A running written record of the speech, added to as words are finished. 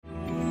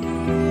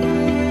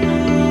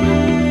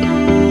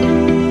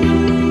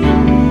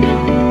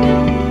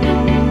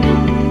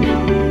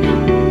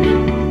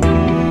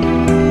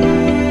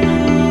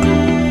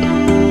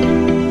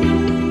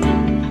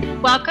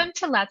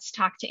Let's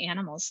Talk to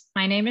Animals.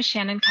 My name is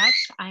Shannon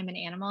Kutz. I'm an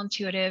animal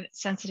intuitive,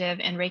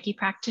 sensitive, and Reiki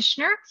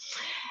practitioner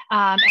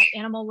at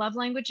Animal Love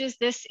Languages.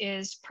 This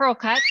is Pearl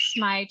Kutz,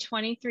 my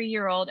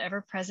 23-year-old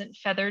ever-present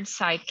feathered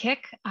sidekick.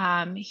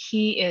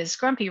 He is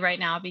grumpy right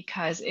now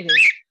because it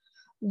is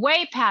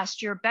way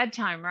past your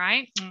bedtime,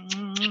 right?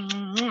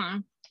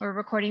 We're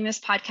recording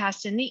this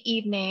podcast in the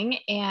evening,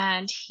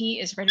 and he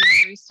is ready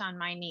to roost on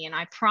my knee. And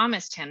I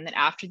promised him that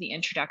after the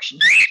introduction,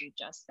 he would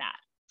do just that.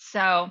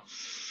 So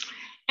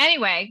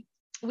anyway,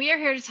 we are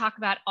here to talk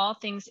about all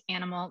things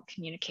animal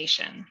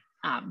communication.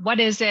 What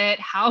is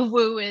it? How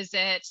woo is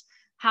it?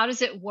 How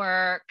does it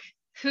work?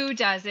 Who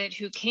does it?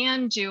 Who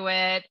can do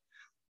it?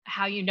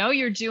 How you know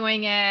you're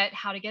doing it?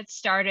 How to get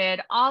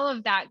started? All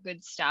of that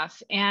good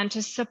stuff. And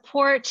to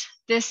support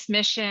this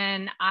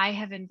mission, I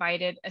have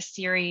invited a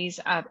series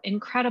of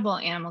incredible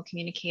animal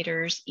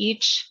communicators,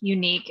 each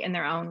unique in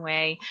their own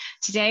way.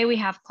 Today we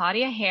have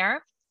Claudia Hehr,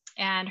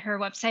 and her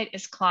website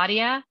is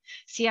Claudia,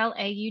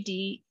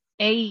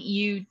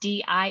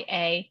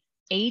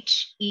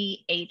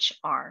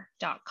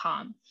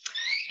 ClaudiaHehr.com.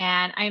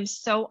 And I'm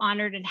so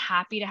honored and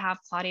happy to have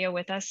Claudia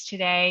with us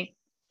today.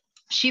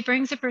 She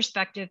brings a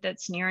perspective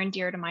that's near and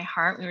dear to my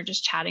heart. We were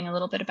just chatting a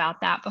little bit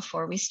about that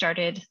before we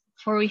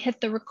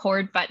hit the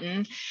record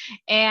button.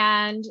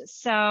 And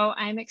so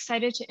I'm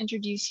excited to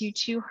introduce you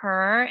to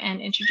her and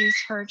introduce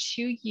her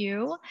to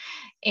you,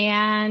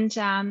 and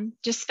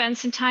just spend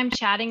some time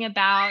chatting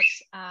about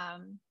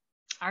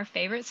our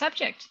favorite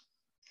subject,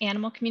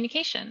 animal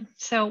communication.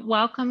 So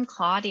welcome,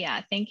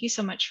 Claudia. Thank you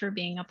so much for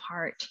being a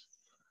part.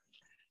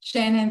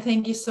 Shannon,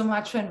 thank you so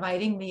much for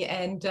inviting me.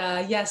 And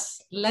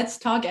yes, let's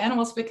talk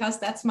animals, because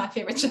that's my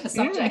favorite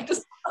subject.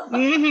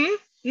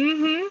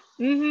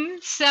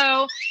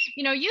 So,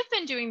 you've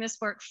been doing this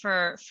work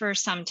for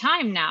some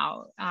time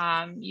now.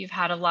 You've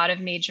had a lot of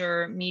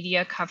major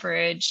media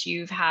coverage.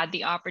 You've had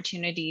the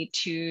opportunity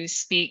to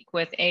speak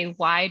with a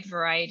wide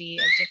variety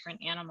of different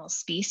animal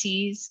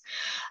species.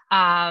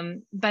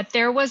 But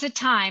there was a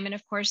time, and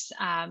of course,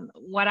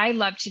 what I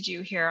love to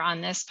do here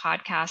on this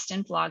podcast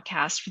and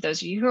vlogcast, for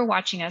those of you who are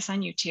watching us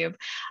on YouTube,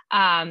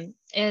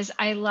 is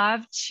I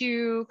love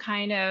to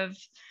kind of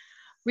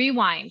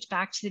rewind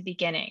back to the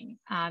beginning,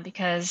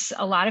 because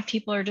a lot of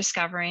people are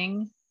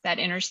discovering that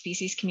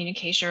interspecies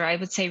communication, or I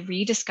would say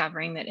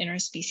rediscovering that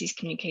interspecies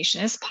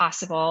communication is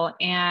possible,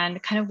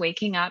 and kind of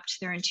waking up to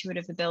their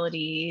intuitive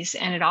abilities.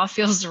 And it all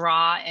feels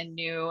raw and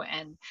new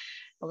and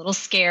a little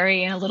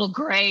scary and a little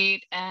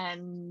great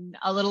and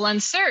a little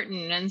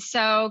uncertain. And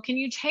so can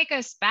you take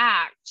us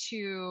back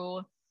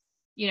to,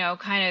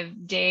 kind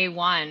of day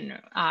one,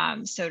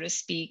 so to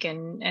speak,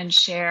 and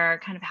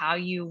share kind of how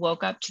you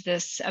woke up to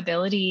this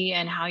ability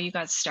and how you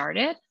got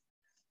started?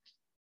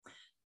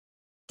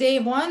 Day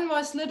one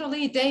was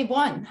literally day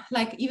one,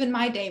 like even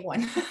my day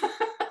one.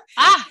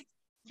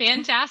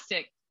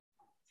 Fantastic.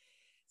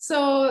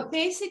 So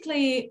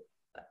basically,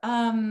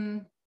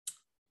 when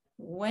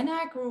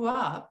I grew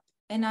up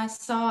and I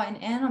saw an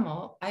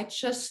animal, I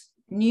just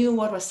knew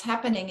what was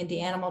happening in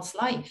the animal's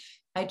life.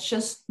 I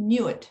just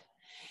knew it.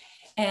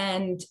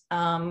 And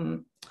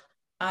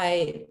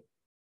I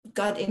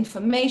got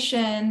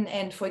information.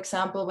 And for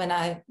example, when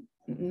I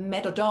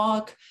met a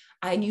dog,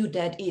 I knew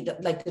that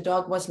the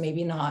dog was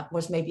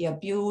maybe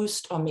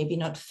abused, or maybe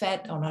not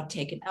fed, or not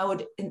taken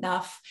out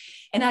enough.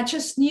 And I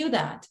just knew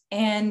that.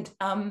 And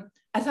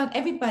I thought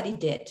everybody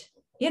did.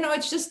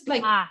 It's just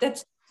like,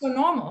 that's so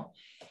normal.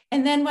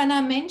 And then when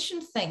I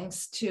mentioned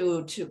things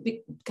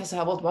because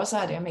how old was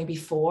I there? Maybe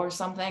 4 or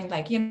something,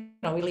 like,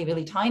 really,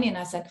 really tiny. And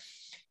I said,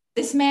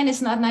 this man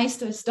is not nice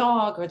to his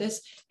dog, or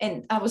this.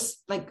 And I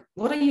was like,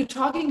 what are you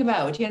talking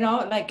about?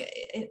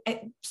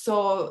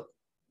 So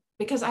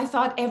because I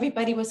thought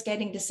everybody was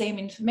getting the same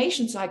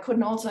information. So I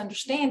couldn't also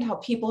understand how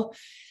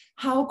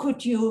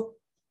could you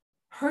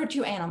hurt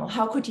your animal?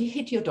 How could you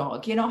hit your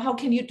dog? How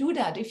can you do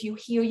that if you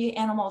hear your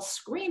animal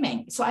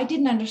screaming? So I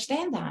didn't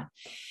understand that.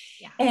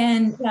 Yeah.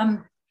 And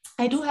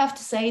I do have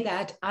to say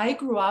that I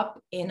grew up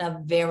in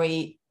a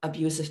very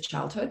abusive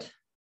childhood.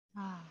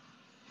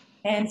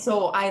 And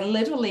so I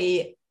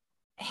literally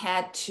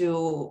had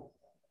to,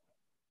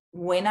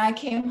 when I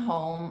came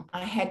home,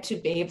 I had to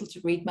be able to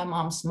read my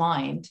mom's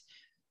mind,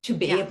 to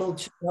be able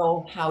to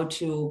know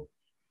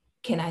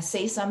can I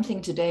say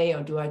something today,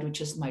 or do I do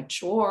just my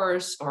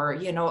chores, or,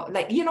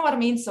 what I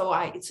mean? So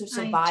to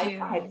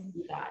survive, I had to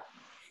do that.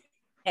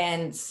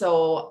 And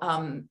so,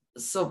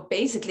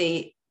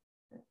 basically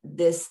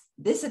this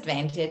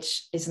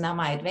disadvantage is now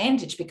my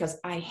advantage, because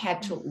I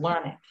had to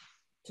learn it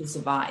to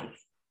survive.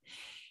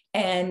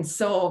 And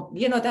so,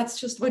 that's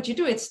just what you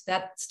do.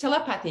 That's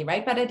telepathy,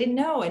 right? But I didn't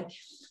know.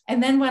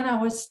 And then when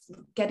I was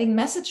getting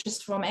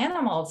messages from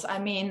animals, I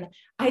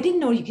didn't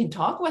know you can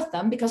talk with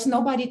them, because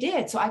nobody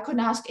did. So I couldn't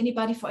ask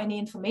anybody for any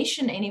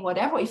information, any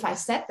whatever. If I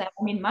said that,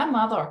 my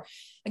mother,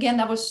 again,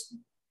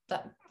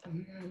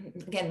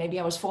 maybe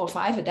I was 4 or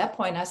 5 at that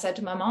point. I said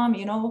to my mom,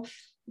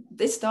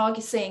 this dog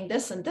is saying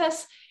this and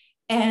this.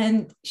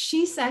 And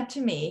she said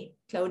to me,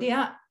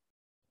 Claudia,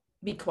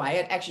 be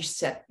quiet. Actually, she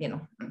said,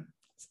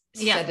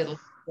 said it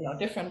a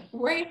different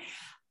way.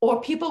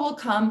 or people will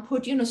come,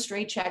 put you in a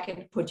straitjacket,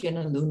 and put you in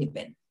a loony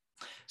bin.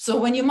 So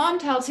when your mom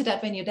tells you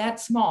that when you're that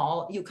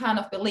small, you kind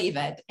of believe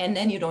it, and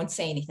then you don't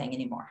say anything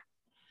anymore.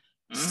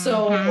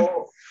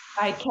 So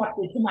I kept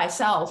it to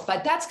myself,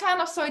 but that's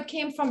kind of, so it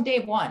came from day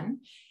one.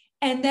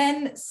 And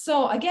then,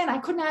 so again, I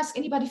couldn't ask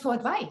anybody for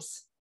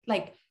advice.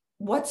 Like,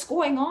 what's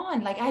going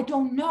on? Like, I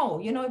don't know,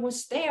 you know, it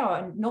was there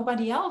and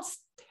nobody else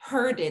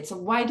heard it. So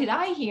why did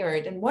I hear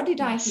it? And what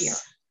did I hear?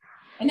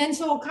 And then,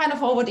 so kind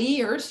of over the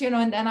years, you know,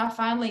 and then I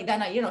finally,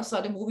 you know,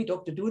 saw the movie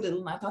Dr.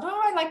 Dolittle, and I thought,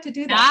 oh, I'd like to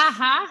do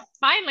that.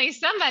 Finally,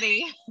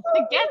 somebody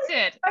gets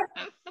it.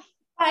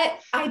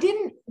 I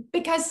didn't,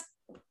 because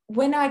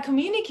when I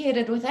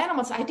communicated with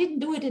animals, I didn't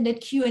do it in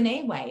that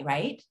Q&A way,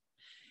 right?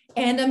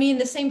 And I mean,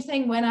 the same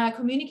thing when I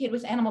communicate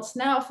with animals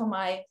now for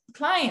my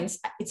clients,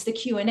 it's the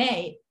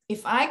Q&A.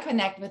 If I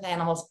connect with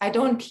animals, I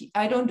don't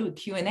do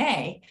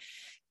Q&A.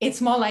 It's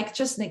more like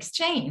just an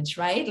exchange,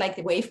 right? Like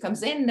the wave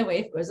comes in, the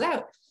wave goes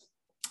out.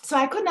 So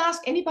I couldn't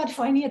ask anybody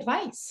for any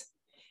advice.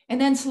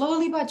 And then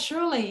slowly but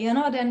surely, you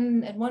know,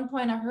 then at one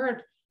point I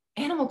heard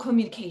animal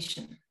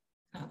communication.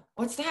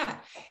 What's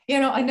that? You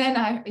know, and then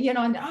I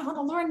want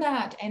to learn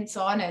that, and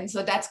so on. And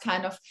so that's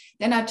kind of,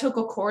 then I took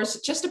a course,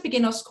 just a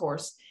beginner's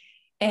course,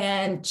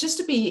 and just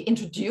to be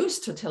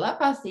introduced to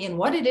telepathy and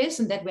what it is,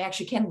 and that we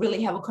actually can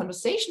really have a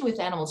conversation with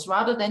animals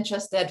rather than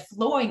just that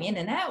flowing in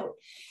and out.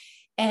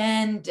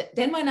 And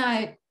then when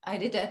I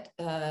did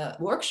that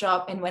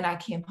workshop, and when I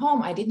came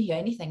home, I didn't hear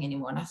anything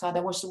anymore. And I thought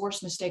that was the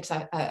worst mistakes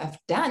I've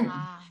done.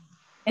 Wow.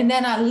 And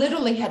then I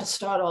literally had to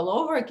start all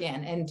over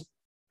again. And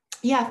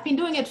yeah, I've been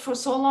doing it for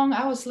so long.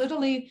 I was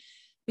literally,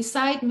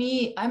 beside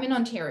me, I'm in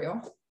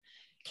Ontario,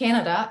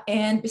 Canada,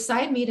 and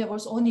beside me, there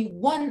was only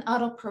one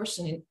other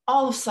person in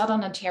all of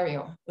Southern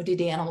Ontario who did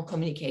the animal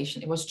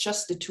communication. It was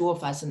just the two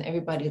of us, and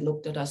everybody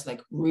looked at us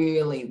like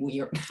really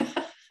weird.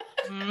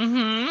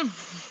 Mm-hmm.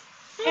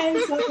 And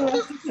so the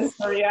rest is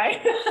history,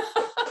 right?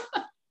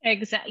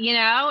 Exactly. You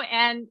know,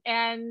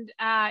 and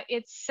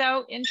it's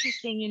so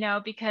interesting, you know,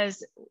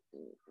 because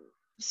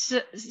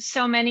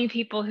so many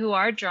people who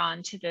are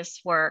drawn to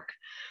this work,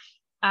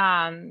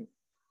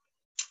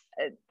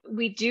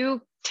 we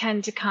do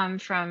tend to come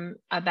from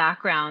a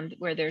background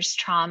where there's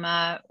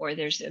trauma, or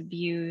there's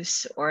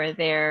abuse, or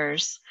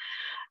there's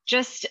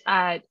just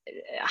a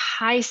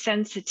high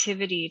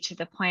sensitivity to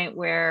the point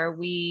where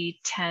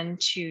we tend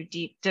to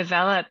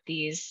develop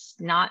these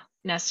not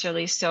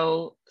necessarily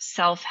so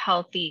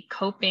self-healthy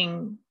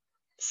coping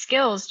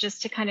skills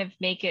just to kind of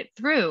make it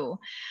through.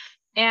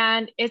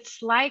 And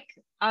it's like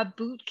a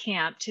boot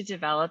camp to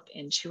develop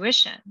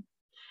intuition.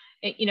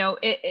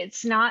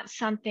 It's not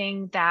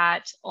something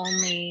that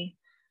only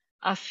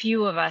a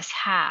few of us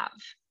have,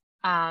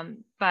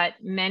 but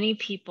many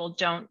people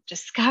don't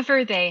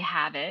discover they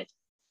have it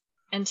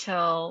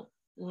until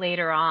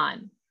later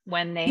on,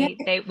 when they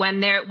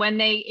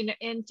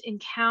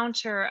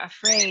encounter a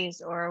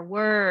phrase or a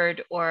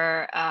word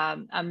or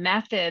a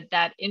method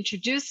that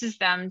introduces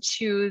them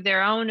to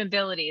their own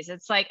abilities.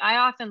 It's like, I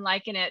often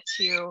liken it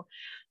to,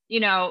 you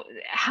know,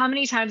 how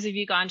many times have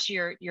you gone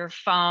to your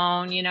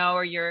phone, you know,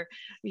 or your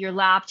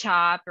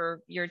laptop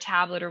or your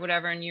tablet or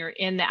whatever, and you're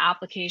in the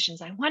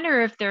applications. I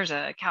wonder if there's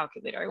a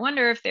calculator. I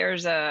wonder if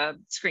there's a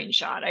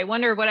screenshot. I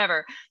wonder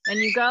whatever.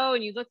 And you go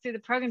and you look through the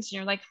programs and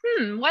you're like,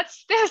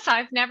 what's this?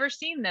 I've never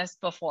seen this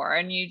before.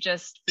 And you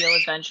just feel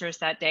adventurous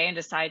that day and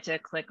decide to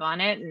click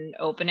on it and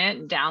open it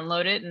and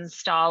download it and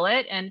install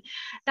it. And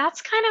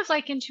that's kind of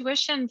like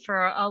intuition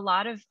for a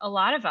lot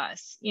of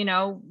us. You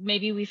know,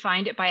 maybe we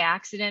find it by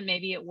accident,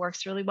 maybe it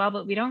works really well,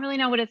 but we don't really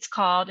know what it's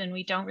called, and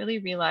we don't really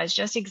realize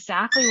just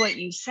exactly what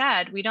you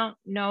said. We don't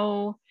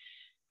know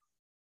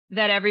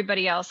that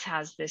everybody else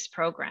has this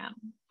program,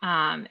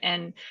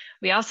 and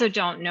we also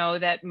don't know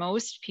that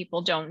most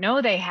people don't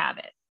know they have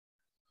it.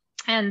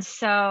 And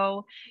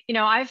so, you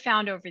know, I've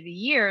found over the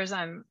years,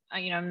 I'm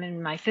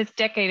in my 5th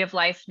decade of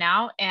life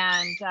now,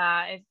 and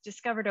I've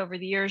discovered over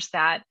the years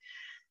that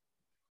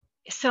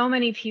so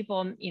many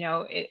people, you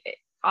know,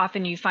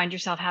 often you find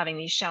yourself having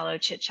these shallow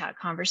chit chat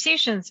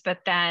conversations, but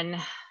then,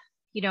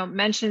 you know,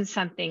 mention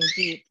something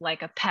deep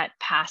like a pet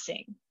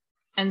passing.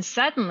 And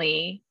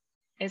suddenly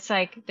it's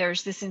like,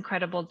 there's this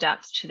incredible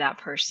depth to that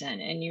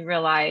person. And you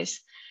realize,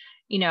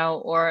 you know,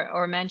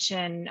 or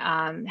mention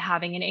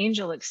having an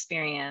angel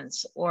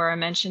experience, or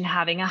mention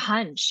having a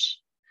hunch,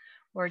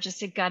 or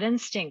just a gut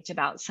instinct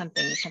about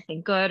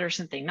something good or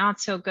something not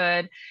so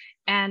good.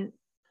 And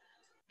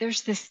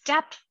there's this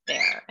depth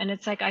there. And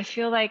it's like, I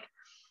feel like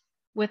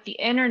with the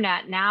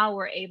internet now,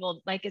 we're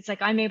able, like, it's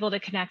like I'm able to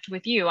connect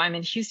with you. I'm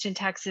in Houston,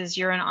 Texas.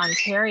 You're in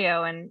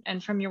Ontario.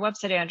 And from your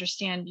website, I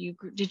understand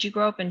did you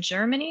grow up in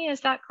Germany?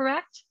 Is that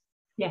correct?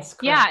 Yes.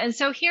 Correct. Yeah. And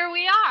so here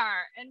we are,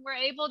 and we're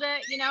able to,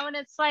 you know, and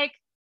it's like,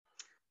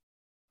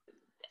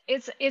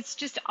 it's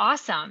just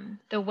awesome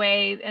the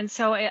way. And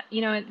so,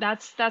 you know,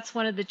 that's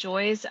one of the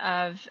joys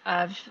of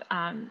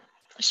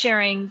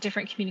sharing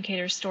different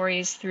communicator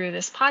stories through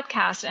this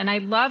podcast. And I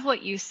love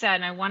what you said,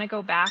 and I want to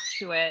go back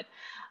to it.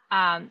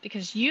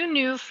 because you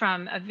knew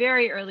from a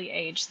very early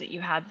age that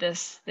you had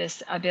this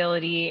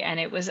ability, and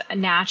it was a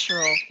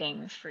natural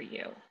thing for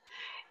you.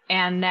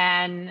 And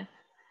then,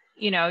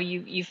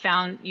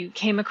 you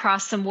came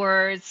across some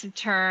words, some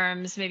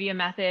terms, maybe a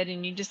method,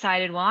 and you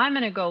decided, well, I'm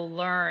going to go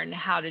learn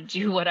how to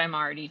do what I'm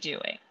already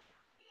doing.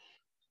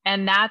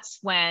 And that's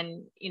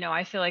when,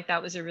 I feel like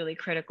that was a really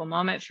critical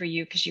moment for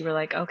you, because you were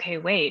like, okay,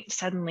 wait,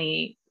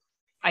 suddenly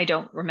I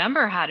don't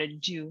remember how to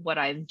do what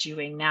I'm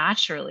doing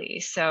naturally.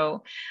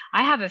 So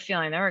I have a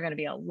feeling there are going to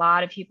be a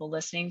lot of people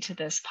listening to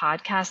this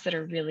podcast that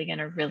are really going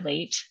to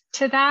relate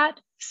to that.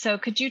 So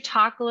could you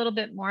talk a little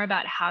bit more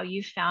about how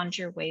you found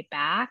your way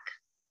back?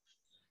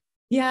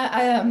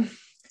 Yeah,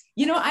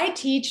 I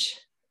teach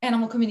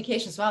animal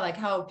communication as well, like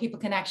how people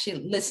can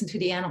actually listen to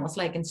the animals,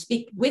 like, and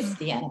speak with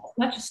the animals,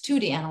 not just to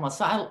the animals.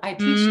 So I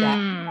teach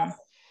that.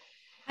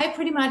 I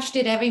pretty much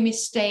did every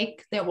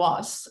mistake there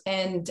was.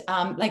 And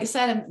like I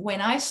said, when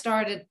I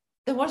started,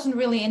 there wasn't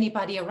really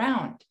anybody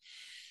around.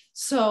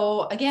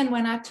 So again,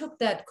 when I took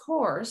that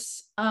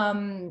course,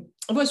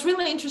 it was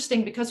really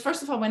interesting because,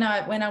 first of all, when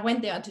I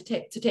went there to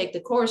take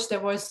the course, there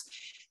was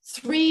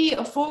 3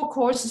 or 4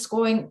 courses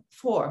going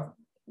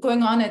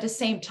on at the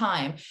same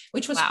time,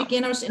 which was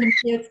beginners,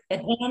 intermediate,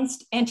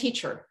 advanced, and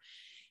teacher.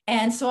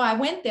 And so I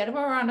went there. There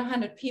were around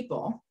 100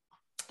 people.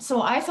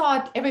 So I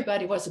thought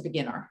everybody was a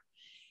beginner.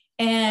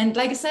 And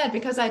like I said,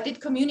 because I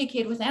did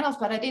communicate with animals,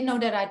 but I didn't know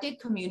that I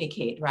did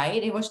communicate,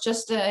 right? It was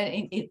just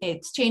an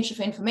exchange of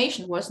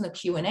information. It wasn't a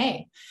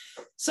Q&A.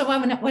 So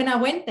when I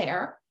went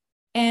there,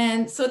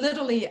 and so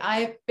literally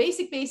I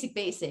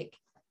basic.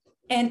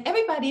 And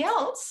everybody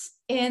else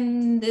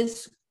in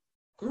this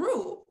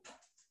group,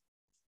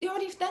 they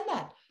already have done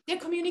that. They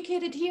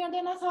communicated here. And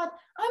then I thought,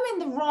 I'm in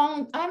the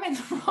wrong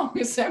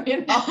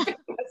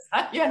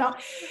seminar,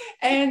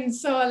 And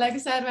so, like I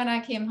said, when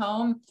I came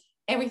home,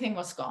 everything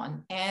was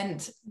gone.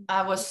 And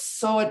I was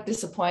so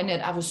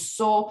disappointed. I was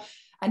so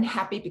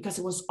unhappy because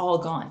it was all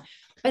gone.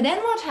 But then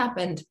what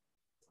happened?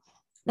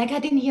 Like, I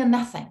didn't hear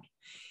nothing.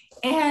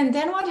 And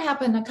then what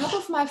happened? A couple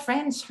of my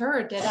friends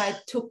heard that I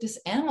took this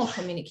animal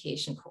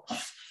communication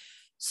course.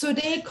 So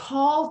they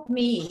called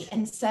me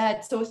and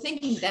said, so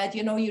thinking that,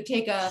 you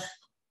take a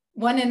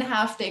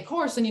 1.5 day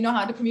course and you know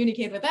how to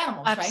communicate with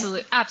animals,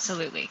 right?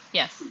 Absolutely.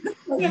 Yes.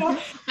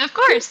 Of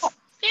course.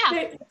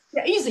 Yeah.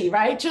 Easy,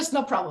 right? Just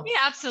no problem. Yeah,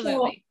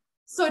 absolutely.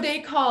 So they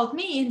called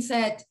me and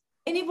said,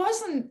 and it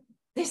wasn't,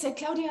 they said,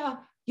 Claudia,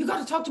 you got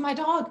to talk to my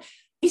dog.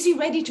 Is he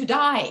ready to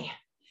die?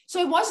 So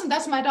it wasn't,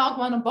 that's my dog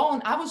on a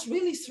bone. I was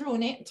really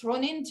thrown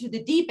into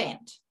the deep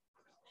end.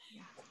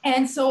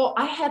 And so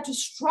I had to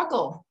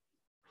struggle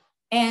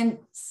and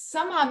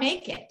somehow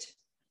make it.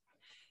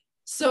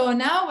 So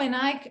now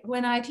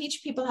when I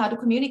teach people how to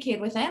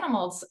communicate with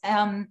animals,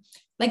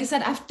 like I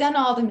said, I've done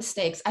all the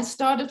mistakes. I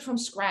started from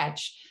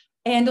scratch.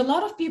 And a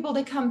lot of people,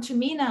 they come to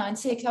me now and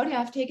say, Claudia,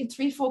 I've taken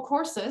 3-4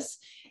 courses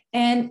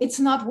and it's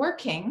not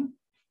working.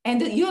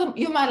 And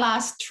you're my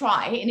last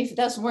try. And if it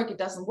doesn't work, it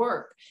doesn't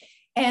work.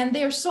 And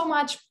there's so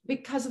much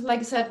because of, like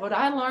I said, what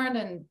I learned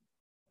and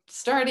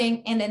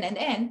starting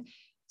and.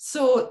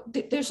 So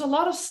there's a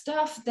lot of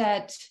stuff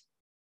that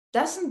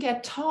doesn't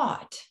get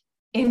taught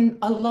in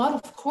a lot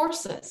of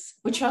courses,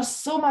 which are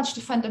so much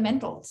the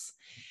fundamentals.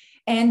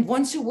 And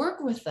once you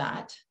work with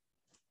that,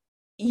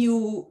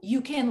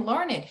 you can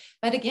learn it.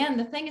 But again,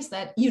 the thing is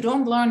that you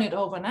don't learn it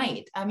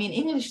overnight. I mean,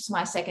 English is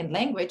my second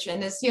language.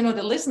 And as the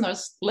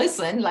listeners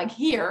listen, like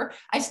here,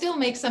 I still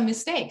make some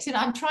mistakes.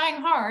 I'm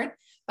trying hard,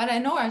 but I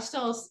know I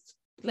still,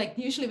 like,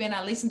 usually when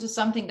I listen to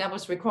something that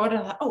was recorded,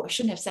 I'm like, oh, I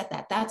shouldn't have said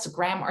that. That's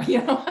grammar,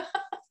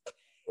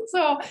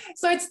 So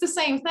it's the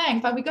same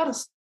thing, but we got to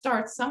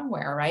start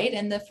somewhere, right?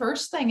 And the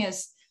first thing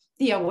is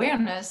the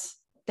awareness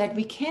that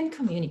we can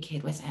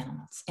communicate with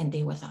animals and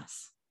they with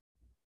us.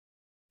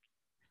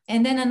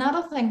 And then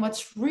another thing,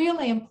 what's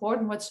really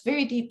important, what's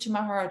very deep to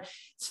my heart,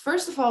 is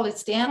first of all,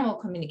 it's the animal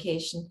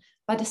communication.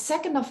 But the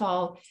second of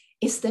all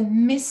is the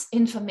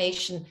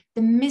misinformation,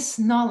 the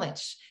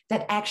misknowledge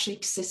that actually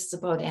exists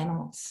about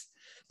animals.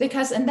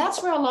 And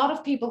that's where a lot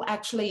of people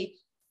actually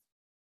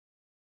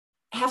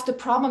have the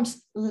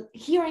problems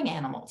hearing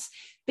animals,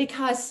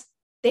 because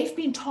they've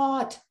been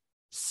taught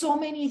so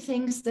many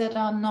things that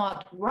are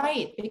not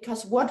right,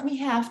 because what we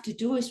have to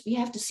do is we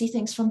have to see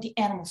things from the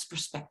animal's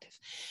perspective,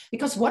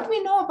 because what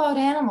we know about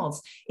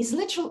animals is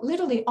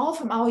literally all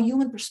from our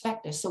human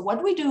perspective. So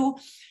what we do,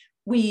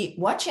 we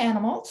watch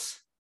animals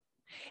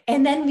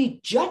and then we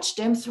judge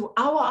them through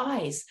our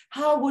eyes.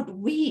 How would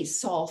we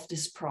solve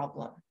this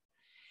problem?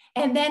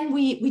 And then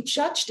we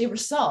judge the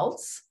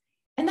results.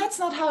 And that's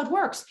not how it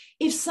works.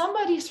 If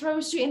somebody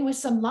throws you in with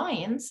some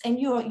lions and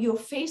you're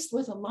faced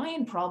with a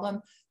lion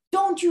problem,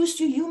 don't use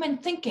your human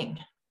thinking.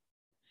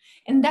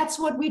 And that's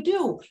what we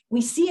do.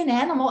 We see an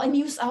animal and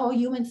use our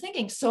human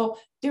thinking. So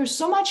there's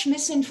so much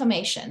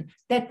misinformation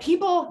that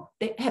people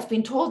have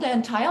been told their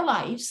entire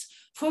lives.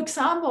 For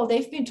example,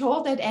 they've been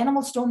told that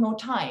animals don't know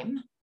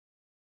time,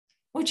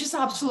 which is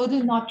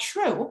absolutely not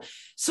true.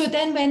 So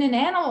then when an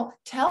animal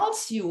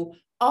tells you,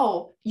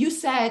 oh, you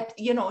said,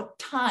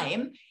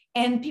 time,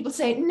 And people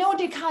say, no,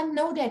 they can't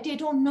know that. They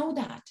don't know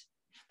that.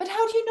 But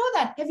how do you know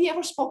that? Have you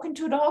ever spoken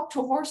to a dog,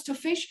 to a horse, to a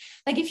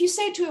fish? Like if you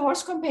say to a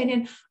horse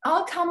companion,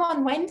 I'll come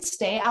on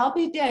Wednesday, I'll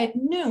be there at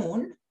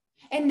noon,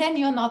 and then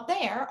you're not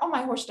there. Oh,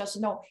 my horse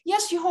doesn't know.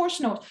 Yes, your horse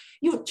knows.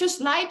 You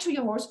just lied to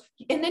your horse,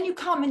 and then you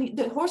come and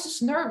the horse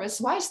is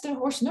nervous. Why is the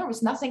horse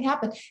nervous? Nothing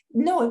happened.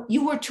 No,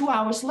 you were 2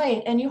 hours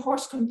late, and your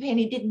horse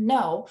companion didn't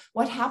know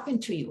what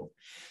happened to you.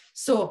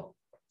 So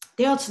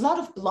there's a lot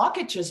of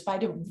blockages by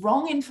the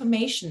wrong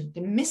information,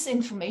 the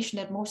misinformation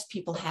that most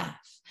people have.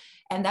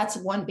 And that's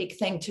one big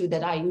thing too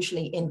that I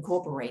usually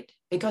incorporate,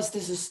 because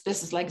this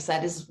is like I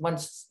said,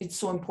 it's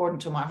so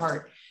important to my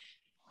heart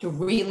to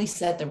really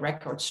set the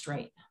record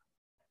straight.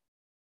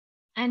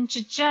 And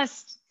to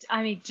just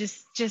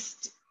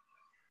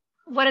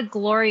what a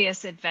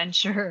glorious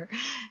adventure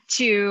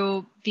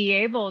to be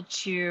able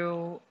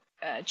to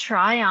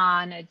try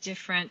on a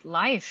different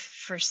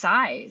life for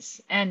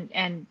size, and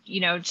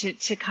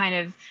to kind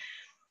of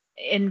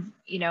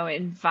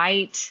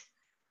invite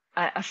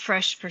a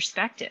fresh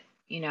perspective.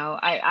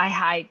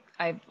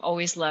 I've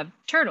always loved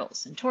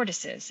turtles and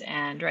tortoises,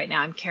 and right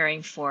now I'm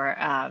caring for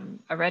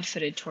a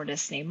red-footed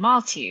tortoise named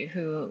Malty,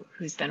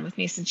 who's been with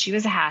me since she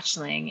was a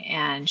hatchling,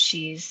 and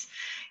she's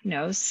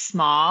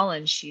small,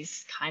 and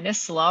she's kind of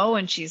slow,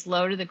 and she's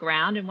low to the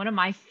ground. And one of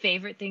my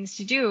favorite things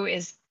to do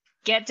is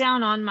get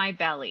down on my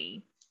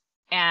belly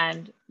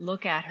and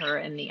look at her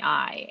in the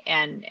eye,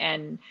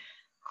 and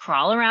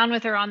crawl around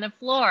with her on the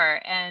floor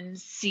and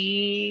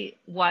see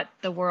what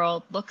the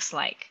world looks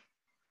like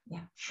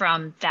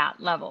from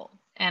that level.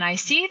 And I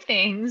see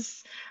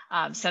things,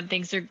 some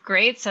things are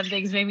great, some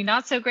things maybe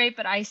not so great,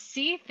 but I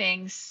see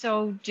things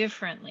so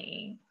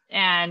differently.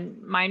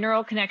 And my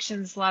neural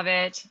connections love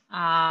it.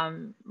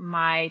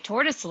 My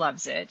tortoise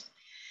loves it.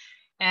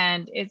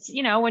 And it's,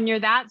 when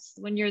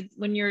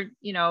you're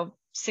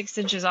 6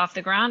 inches off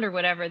the ground or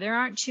whatever, there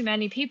aren't too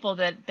many people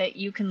that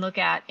you can look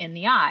at in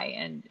the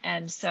eye.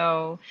 And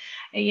so,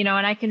 and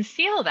I can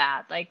feel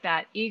that, like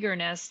that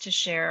eagerness to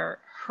share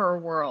her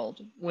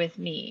world with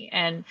me.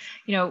 And,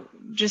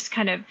 just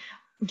kind of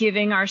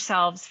giving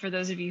ourselves, for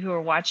those of you who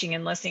are watching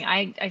and listening,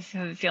 I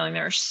have a feeling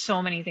there are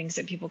so many things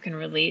that people can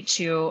relate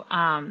to.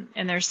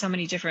 And there's so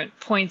many different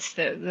points,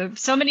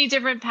 so many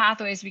different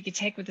pathways we could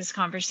take with this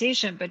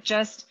conversation, but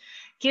just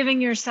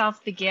giving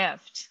yourself the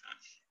gift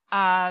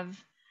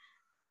of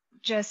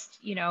just,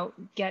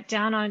 get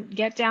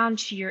down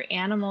to your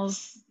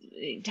animals,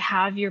 to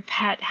have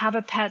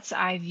a pet's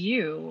eye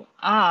view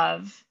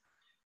of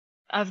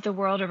the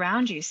world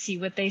around you, see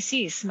what they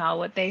see, smell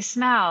what they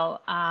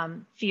smell,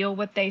 feel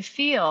what they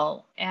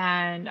feel.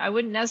 And I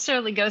wouldn't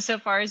necessarily go so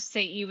far as to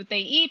say eat what they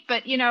eat,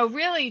 but,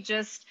 really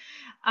just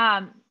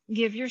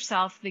give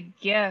yourself the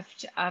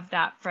gift of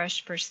that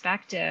fresh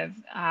perspective,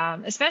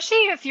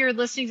 especially if you're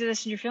listening to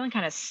this and you're feeling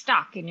kind of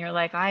stuck and you're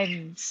like,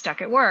 I'm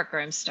stuck at work,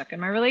 or I'm stuck in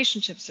my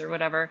relationships or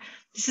whatever.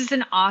 This is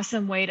an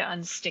awesome way to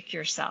unstick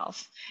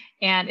yourself.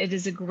 And it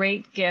is a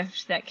great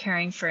gift that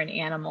caring for an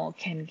animal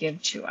can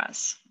give to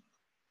us.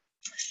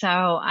 So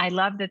I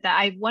love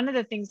that. One of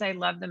the things I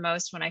love the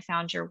most when I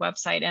found your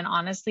website, and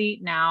honestly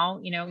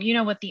now,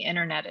 what the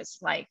internet is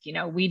like,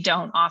 we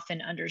don't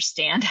often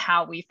understand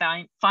how we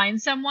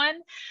find someone,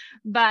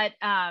 but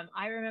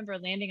I remember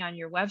landing on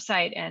your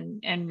website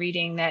and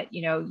reading that,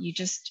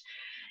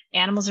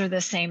 animals are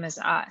the same as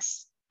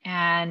us.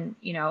 And,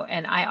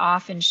 and I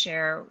often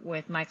share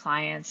with my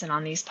clients and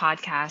on these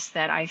podcasts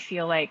that I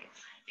feel like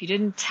if you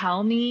didn't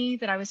tell me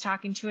that I was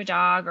talking to a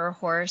dog or a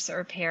horse or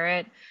a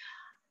parrot,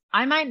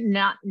 I might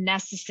not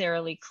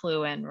necessarily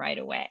clue in right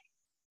away.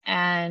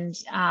 And,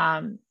 so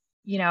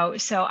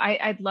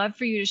I'd love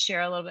for you to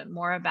share a little bit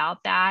more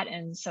about that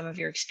and some of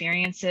your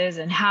experiences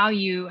and how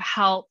you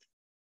help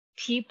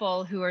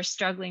people who are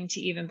struggling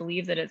to even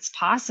believe that it's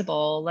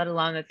possible, let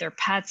alone that their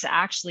pet's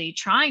actually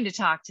trying to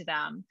talk to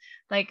them.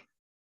 Like,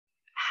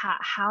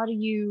 how do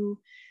you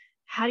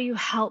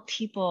help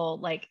people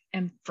like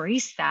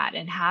embrace that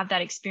and have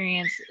that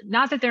experience?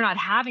 Not that they're not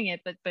having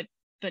it,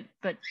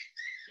 but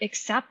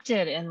accept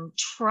it and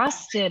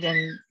trust it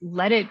and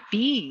let it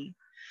be.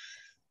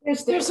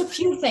 There's a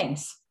few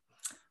things.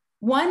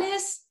 One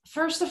is,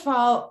 first of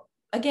all,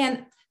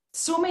 again,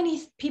 so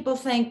many people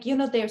think,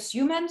 there's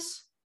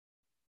humans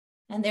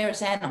and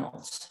there's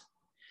animals.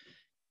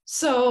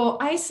 So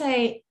I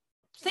say,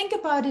 think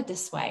about it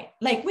this way.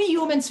 Like we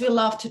humans, we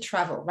love to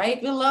travel,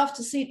 right? We love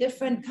to see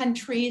different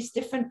countries,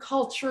 different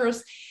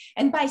cultures.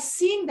 And by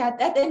seeing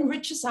that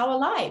enriches our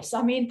lives.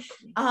 I mean,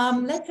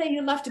 let's say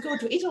you love to go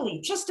to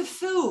Italy, just the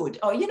food,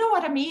 or you know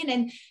what I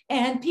mean?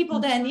 And people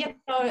then,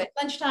 at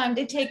lunchtime,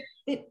 they take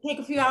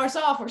a few hours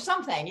off or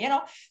something,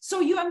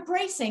 So you're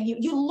embracing,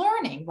 you're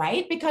learning,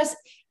 right? Because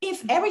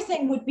if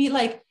everything would be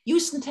like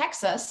Houston,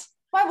 Texas,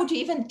 why would you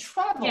even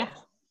travel? Yeah,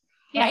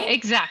 right?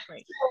 Exactly.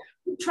 So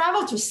you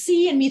travel to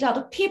see and meet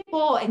other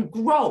people and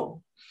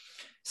grow.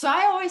 So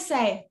I always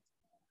say,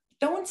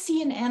 don't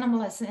see an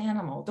animal as an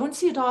animal. Don't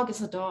see a dog as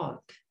a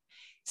dog.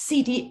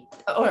 See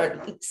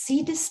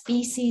the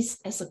species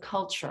as a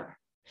culture.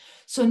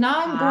 So now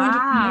I'm going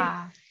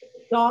to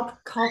dog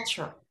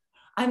culture.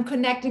 I'm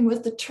connecting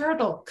with the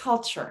turtle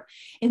culture.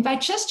 And by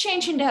just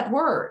changing that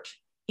word,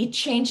 it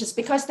changes,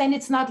 because then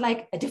it's not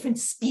like a different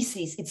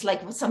species. It's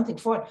like something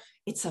foreign.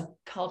 It's a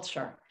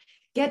culture.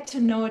 Get to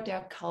know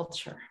their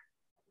culture.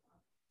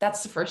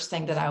 That's the first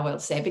thing that I will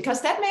say,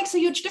 because that makes a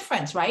huge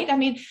difference, right? I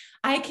mean,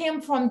 I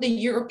came from the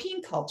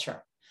European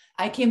culture.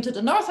 I came to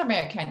the North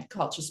American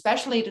culture,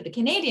 especially to the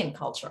Canadian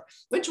culture,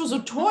 which was a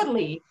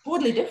totally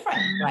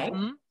different, right?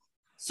 Mm-hmm.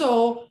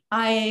 So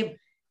I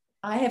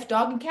have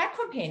dog and cat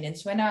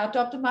companions. When I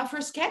adopted my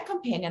first cat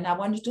companion, I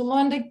wanted to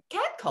learn the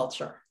cat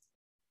culture,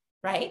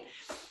 right?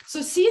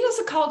 So see it as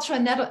a culture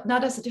and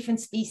not as a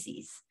different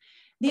species.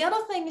 The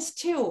other thing is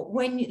too,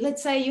 when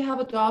let's say you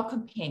have a dog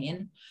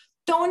companion,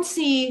 don't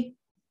say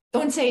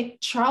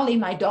Charlie,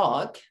 my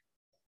dog.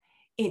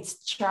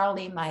 It's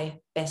Charlie, my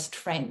best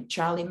friend,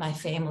 Charlie, my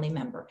family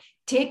member.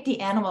 Take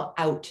the animal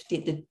out,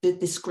 the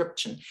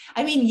description.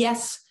 I mean,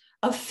 yes,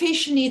 a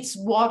fish needs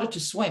water to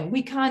swim.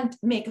 We can't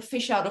make a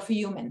fish out of a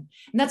human.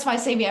 And that's why I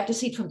say we have to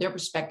see it from their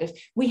perspective.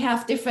 We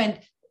have different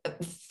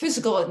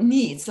physical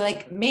needs,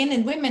 like men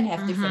and women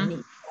have different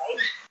needs, right?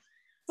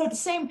 So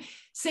the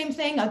same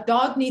thing, a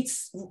dog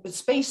needs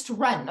space to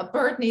run, a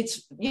bird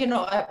needs,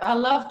 I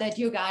love that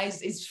you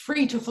guys is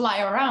free to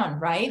fly around,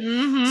 right?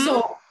 Mm-hmm.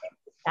 So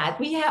that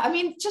we have, I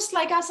mean, just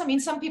like us, I mean,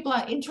 some people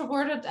are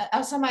introverted,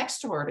 some are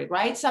extroverted,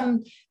 right?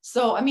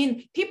 So I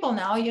mean, people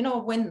now,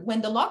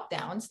 when the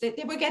lockdowns,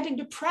 they were getting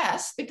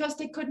depressed because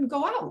they couldn't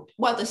go out.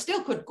 Well, they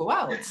still could go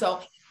out.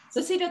 So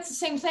see, that's the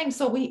same thing.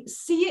 So we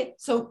see it.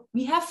 So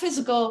we have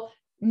physical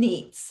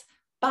needs,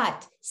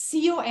 but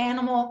see your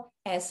animal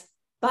as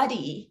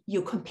buddy,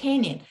 your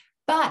companion,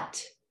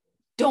 but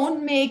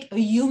don't make a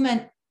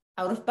human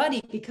out of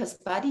Buddy, because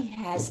Buddy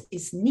has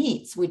his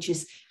needs, which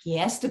is he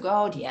has to go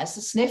out, he has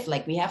to sniff,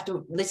 like we have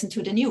to listen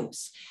to the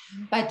news,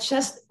 but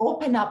just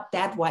open up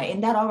that way.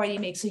 And that already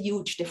makes a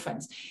huge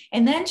difference.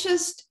 And then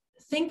just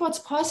think what's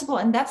possible.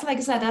 And that's, like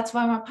I said, that's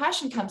why my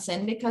passion comes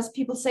in, because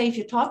people say, if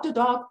you talk to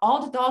dog,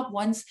 all the dog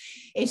wants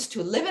is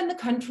to live in the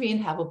country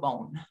and have a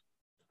bone.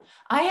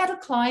 I had a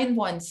client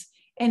once,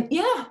 and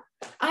once.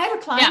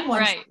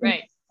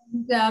 Right.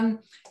 And,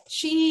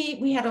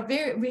 we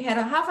had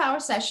a half-hour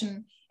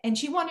session, and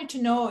she wanted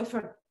to know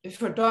if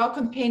her dog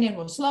companion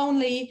was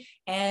lonely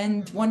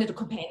and wanted a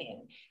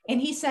companion.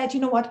 And he said, you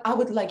know what, I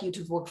would like you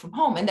to work from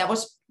home. And that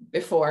was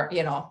before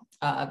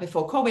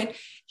COVID.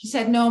 He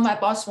said, no, my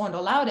boss won't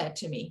allow that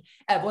to me.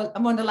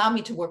 Won't allow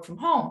me to work from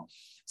home.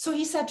 So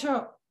he said to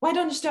her, why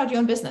don't you start your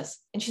own business?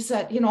 And she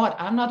said, you know what,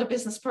 I'm not a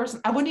business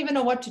person. I wouldn't even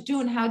know what to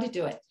do and how to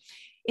do it.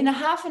 In a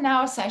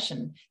half-an-hour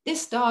session,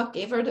 this dog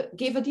gave her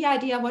the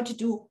idea what to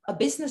do, a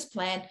business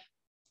plan.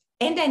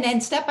 And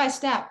then step by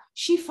step,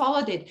 she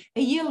followed it.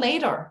 A year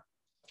later,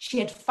 she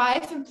had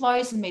 5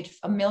 employees and made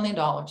 $1 million.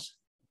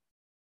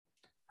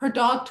 Her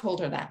dog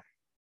told her that.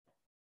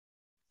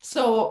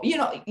 So,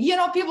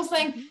 people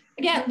think,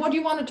 again, what do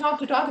you want to talk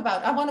to dog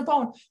about? I want a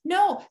bone.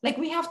 No, like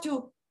we have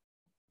to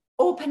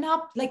open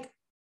up like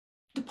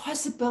the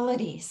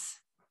possibilities,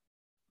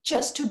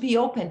 just to be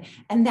open.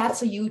 And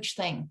that's a huge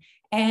thing.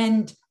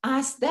 And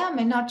ask them,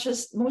 and not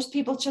just, most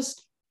people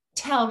just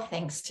tell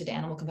things to the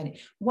animal companion.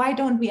 Why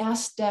don't we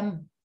ask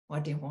them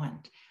what they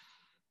want?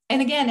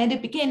 And again, at the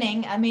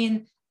beginning, I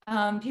mean,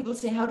 people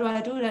say, how do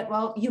I do that?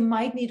 Well, you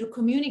might need a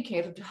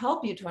communicator to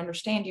help you to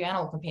understand your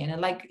animal companion.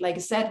 Like I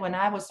said, when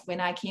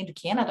I came to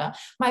Canada,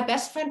 my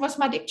best friend was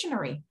my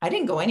dictionary. I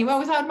didn't go anywhere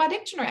without my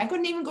dictionary. I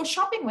couldn't even go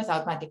shopping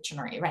without my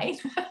dictionary, right?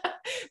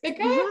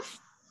 Because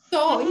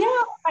so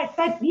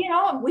but we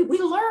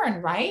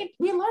learn, right?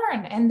 We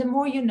learn, and the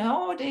more you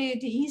know, the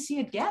easier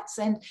it gets,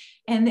 and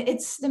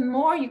it's the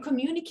more you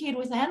communicate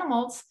with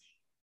animals,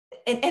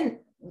 and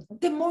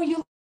the more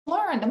you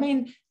learn. I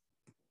mean,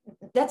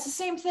 that's the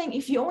same thing.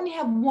 If you only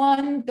have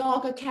one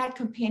dog or cat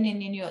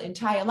companion in your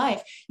entire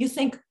life, you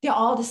think they're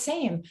all the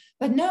same,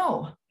 but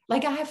no.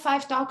 Like I have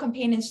 5 dog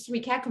companions, 3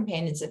 cat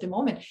companions at the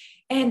moment.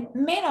 And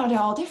man, they're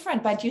all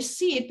different, but you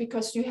see it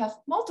because you have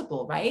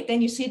multiple, right?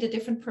 Then you see the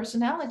different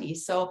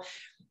personalities. So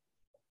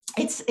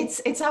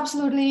it's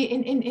absolutely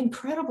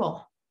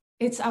incredible.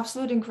 It's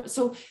absolutely incredible.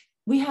 So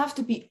we have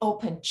to be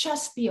open,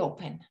 just be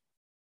open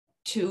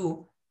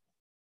to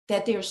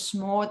that there's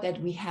more that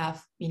we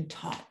have been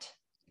taught.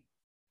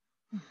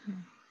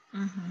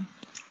 Mm-hmm. Mm-hmm.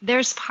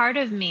 There's part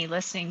of me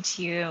listening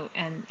to you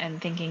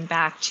and thinking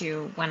back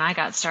to when I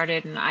got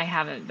started, and I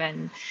haven't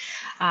been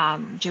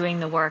doing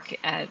the work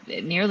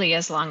nearly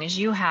as long as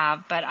you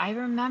have, but I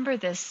remember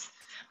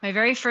my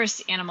very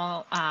first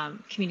animal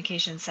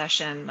communication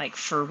session, like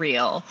for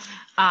real,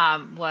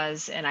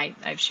 was, and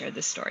I've shared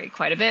this story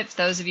quite a bit. For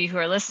those of you who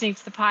are listening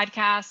to the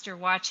podcast or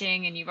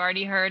watching and you've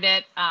already heard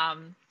it,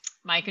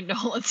 my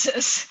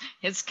condolences.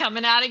 It's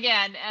coming out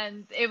again.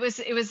 And it was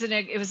an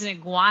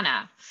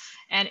iguana.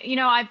 And,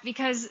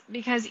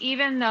 because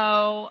even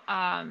though,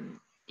 I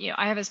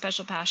have a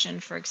special passion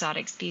for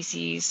exotic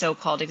species,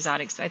 so-called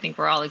exotics. I think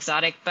we're all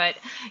exotic, but,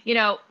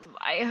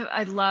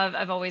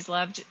 I've always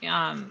loved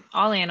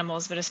all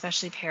animals, but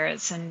especially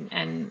parrots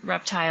and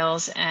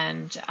reptiles.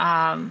 And,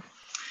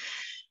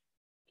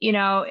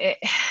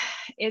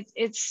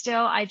 it's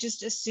still, I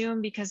just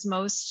assume, because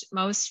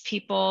most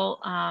people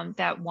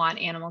that want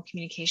animal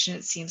communication,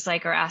 it seems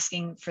like, are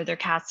asking for their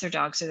cats, their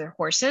dogs, or their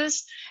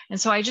horses. And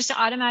so I just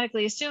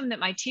automatically assume that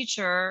my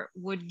teacher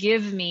would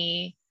give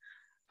me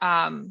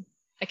a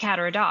cat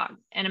or a dog.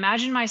 And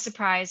imagine my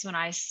surprise when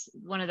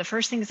one of the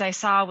first things I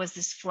saw was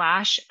this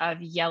flash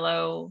of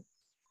yellow,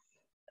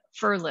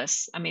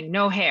 furless, I mean,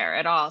 no hair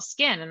at all,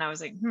 skin. And I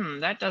was like,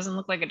 that doesn't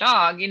look like a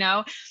dog,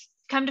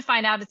 come to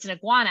find out it's an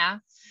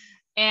iguana.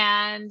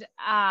 And,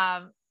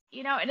 and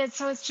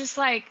it's just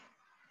like,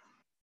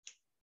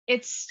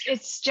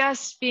 it's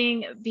just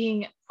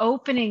being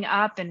opening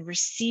up and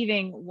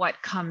receiving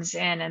what comes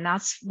in. And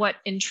that's what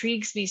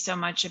intrigues me so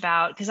much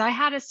about, because I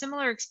had a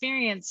similar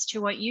experience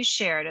to what you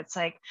shared. It's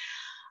like,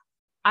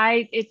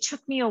 it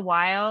took me a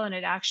while, and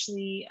it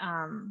actually,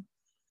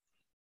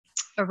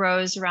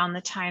 arose around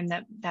the time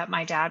that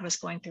my dad was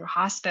going through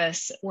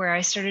hospice, where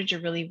I started to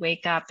really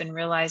wake up and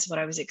realize what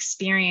I was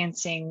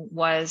experiencing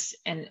was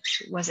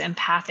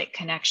empathic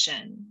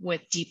connection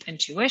with deep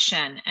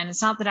intuition. And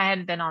it's not that I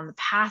hadn't been on the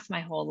path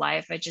my whole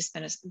life. I'd just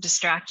been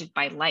distracted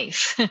by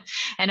life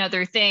and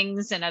other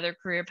things and other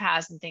career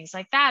paths and things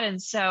like that.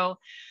 And so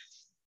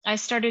I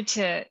started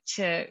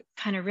to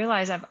kind of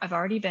realize I've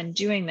already been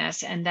doing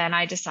this. And then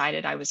I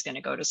decided I was going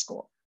to go to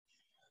school,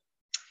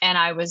 and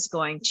I was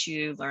going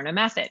to learn a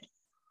method.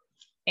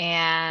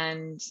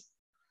 And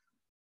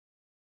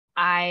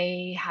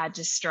I had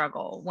to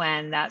struggle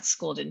when that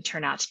school didn't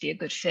turn out to be a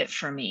good fit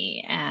for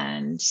me.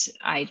 And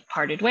I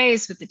parted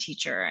ways with the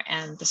teacher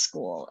and the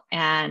school,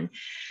 and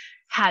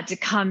had to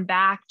come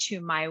back to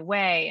my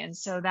way. And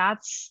so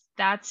that's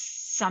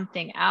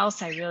something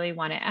else I really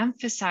want to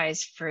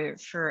emphasize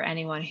for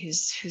anyone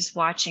who's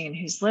watching and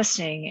who's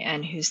listening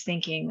and who's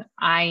thinking,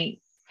 I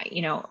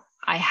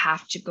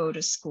have to go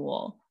to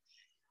school.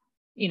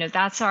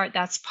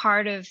 That's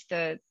part of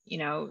the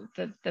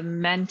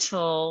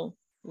mental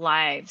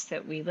lives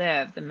that we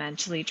live, the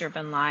mentally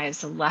driven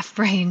lives, the left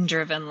brain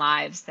driven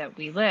lives that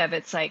we live.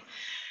 It's like,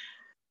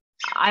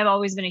 I've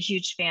always been a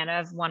huge fan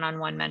of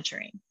one-on-one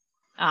mentoring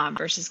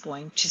versus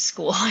going to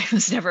school. I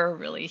was never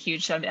really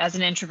huge, as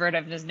an introvert,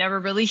 I was never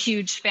really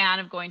huge fan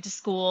of going to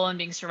school and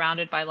being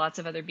surrounded by lots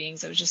of other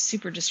beings. It was just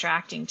super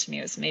distracting to me.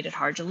 It made it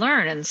hard to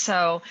learn. And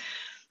so,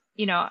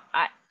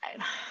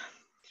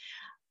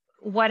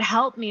 what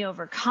helped me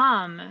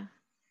overcome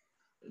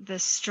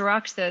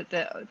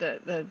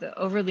the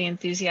overly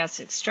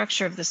enthusiastic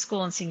structure of the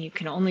school, and saying you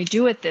can only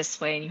do it this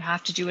way, and you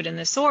have to do it in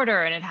this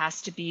order, and it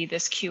has to be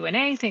this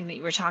Q&A thing that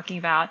you were talking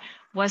about,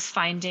 was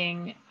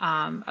finding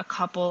a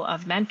couple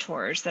of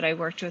mentors that I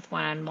worked with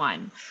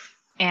one-on-one,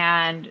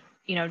 and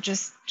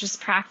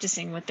just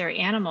practicing with their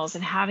animals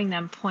and having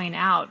them point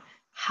out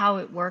how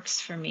it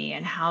works for me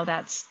and how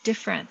that's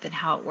different than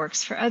how it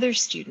works for other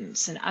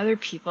students and other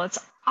people. It's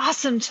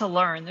awesome to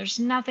learn. There's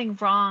nothing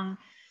wrong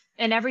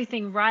and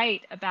everything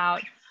right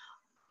about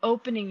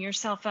opening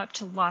yourself up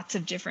to lots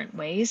of different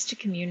ways to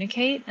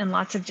communicate and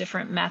lots of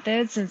different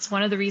methods. And it's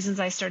one of the reasons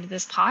I started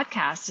this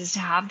podcast, is to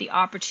have the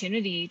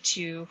opportunity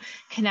to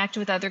connect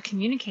with other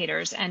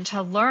communicators and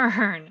to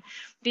learn.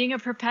 Being a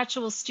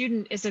perpetual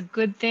student is a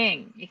good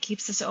thing. It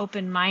keeps us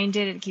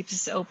open-minded. It keeps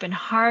us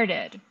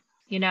open-hearted,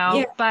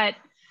 Yeah.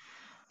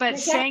 But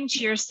saying to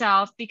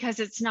yourself, because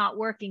it's not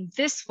working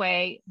this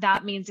way,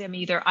 that means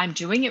I'm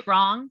doing it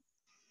wrong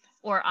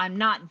or I'm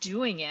not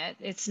doing it.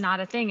 It's not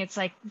a thing. It's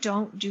like,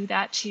 don't do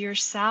that to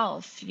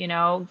yourself.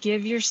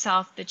 Give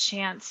yourself the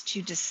chance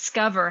to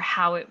discover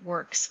how it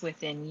works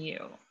within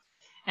you.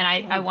 And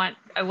I want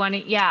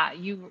to,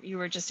 you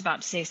were just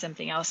about to say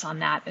something else on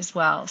that as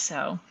well.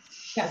 So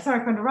yeah,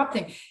 sorry for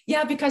interrupting.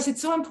 Yeah, because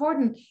it's so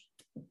important,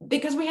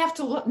 because we have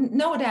to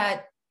know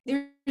that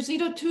there's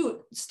either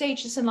two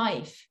stages in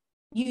life.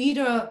 You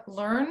either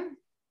learn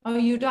or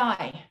you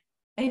die.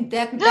 And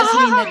that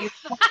doesn't mean that you're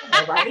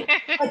right?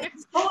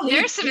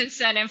 There's some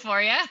incentive for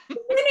you.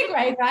 Really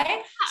great,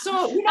 right?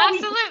 So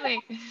absolutely.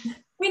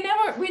 We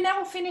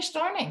never finish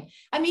learning.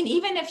 I mean,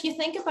 even if you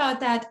think about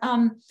that,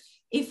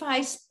 if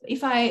I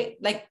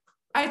like,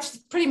 I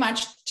pretty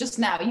much just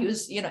now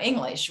use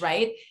English,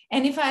 right?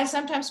 And if I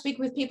sometimes speak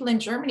with people in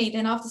Germany,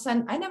 then all of a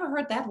sudden I never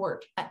heard that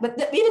word. But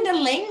even the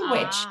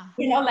language,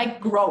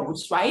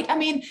 grows, right? I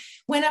mean,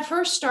 when I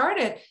first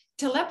started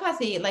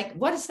telepathy, like,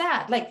 what is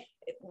that? Like,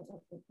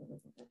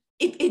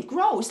 it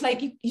grows. Like,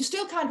 you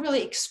still can't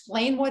really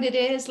explain what it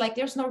is. Like,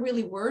 there's no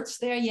really words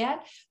there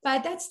yet.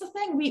 But that's the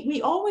thing.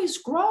 We always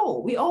grow.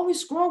 We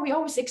always grow. We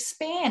always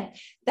expand.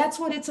 That's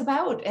what it's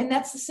about. And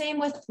that's the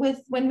same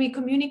with when we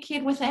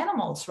communicate with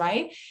animals,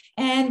 right?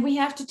 And we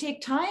have to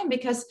take time,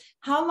 because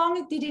how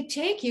long did it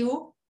take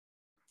you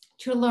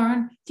to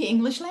learn the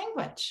English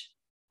language?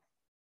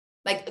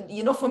 Like,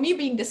 for me,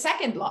 being the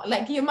second,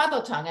 like your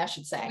mother tongue, I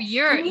should say.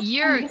 Your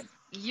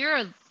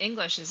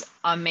English is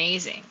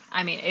amazing.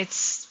 I mean,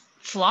 it's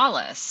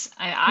flawless.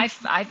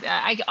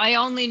 I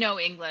only know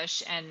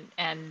English, and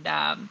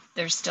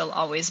there's still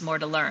always more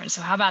to learn.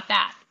 So how about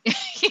that?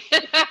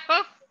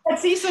 But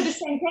see, so the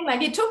same thing.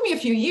 Like, it took me a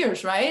few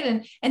years,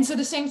 right? And so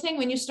the same thing,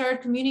 when you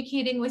start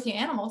communicating with your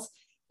animals,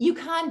 you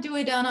can't do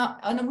it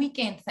on a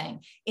weekend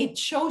thing. It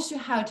shows you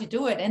how to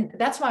do it. And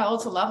that's why I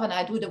also love, and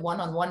I do the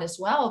one-on-one as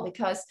well,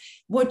 because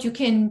what you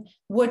can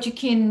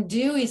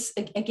do is,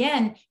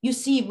 again, you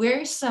see where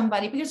is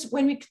somebody, because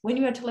when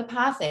you are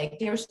telepathic,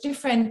 there's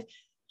different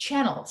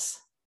channels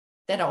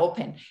that are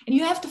open, and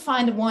you have to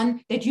find the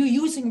one that you're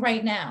using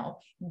right now,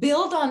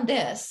 build on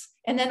this,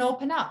 and then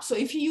open up. So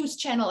if you use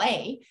channel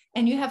A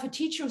and you have a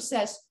teacher who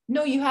says,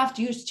 no, you have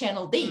to use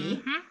channel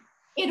D,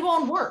 it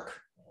won't work.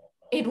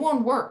 It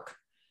won't work.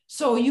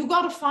 So you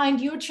got to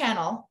find your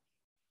channel,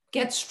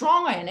 get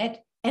stronger in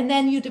it, and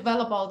then you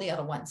develop all the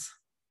other ones.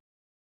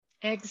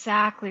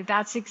 Exactly.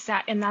 That's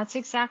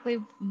exactly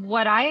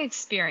what I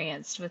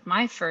experienced with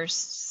my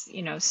first,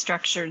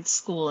 structured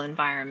school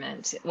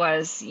environment. It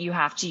was, you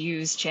have to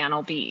use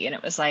channel B. And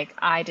it was like,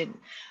 I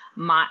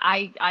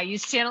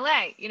use channel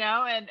A,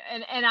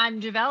 and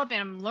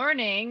I'm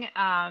learning.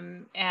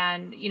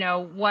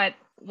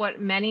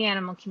 What many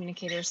animal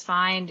communicators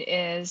find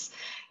is,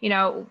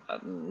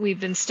 we've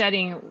been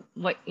studying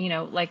what,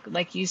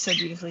 like you so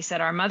beautifully said,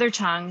 our mother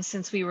tongue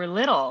since we were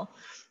little,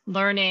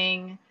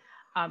 learning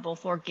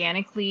both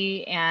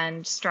organically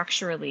and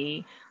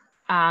structurally.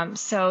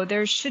 So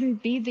there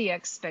shouldn't be the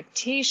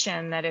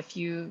expectation that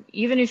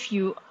even if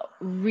you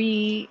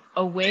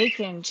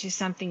reawaken to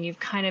something you've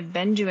kind of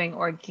been doing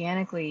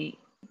organically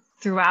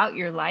throughout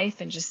your life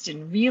and just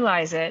didn't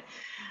realize it,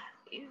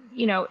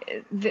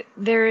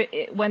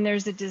 when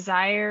there's a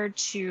desire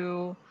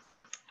to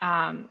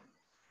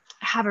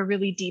have a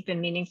really deep and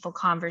meaningful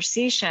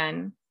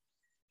conversation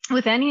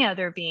with any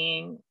other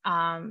being,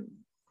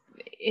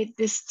 it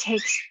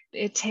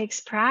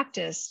takes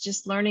practice,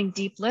 just learning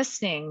deep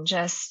listening,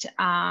 just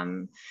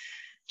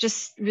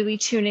really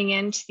tuning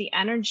into the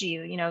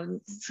energy.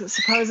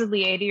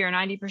 Supposedly 80 or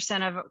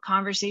 90% of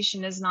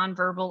conversation is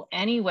nonverbal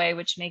anyway,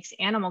 which makes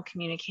animal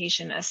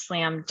communication a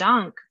slam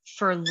dunk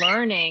for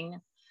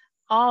learning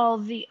all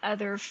the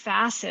other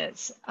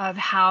facets of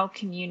how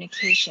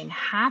communication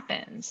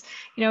happens.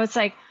 It's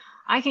like,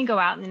 I can go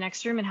out in the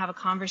next room and have a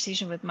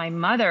conversation with my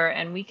mother,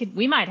 and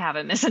we might have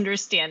a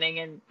misunderstanding.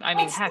 And I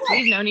mean, heck,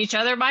 we've known each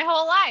other my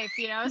whole life,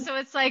 so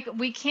it's like,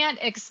 we can't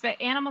expect,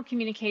 animal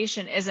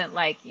communication isn't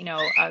like,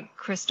 a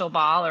crystal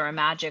ball or a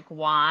magic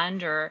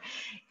wand, or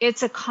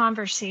it's a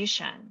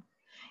conversation.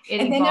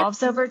 It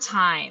evolves over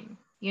time,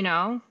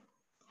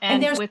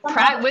 and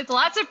with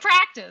lots of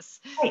practice.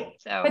 Right.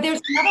 So, but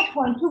there's another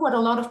point too, what a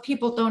lot of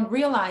people don't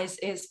realize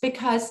is,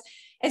 because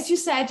as you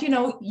said,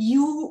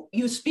 you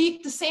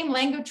speak the same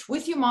language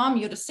with your mom,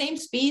 you're the same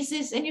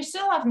species, and you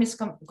still have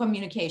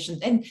miscommunications.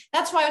 And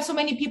that's why so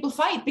many people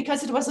fight,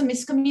 because it was a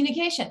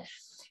miscommunication.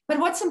 But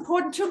what's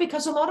important too,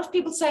 because a lot of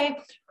people say,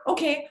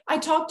 okay, I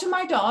talk to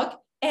my dog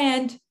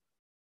and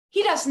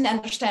he doesn't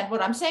understand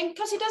what I'm saying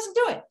because he doesn't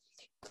do it.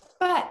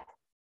 But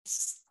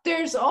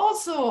there's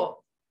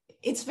also,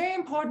 it's very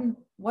important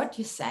what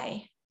you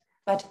say,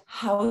 but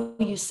how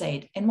you say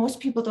it. And most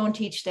people don't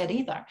teach that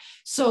either.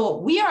 So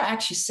we are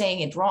actually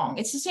saying it wrong.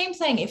 It's the same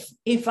thing.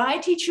 If I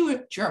teach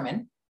you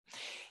German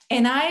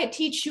and I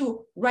teach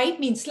you right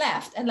means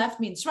left and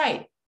left means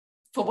right,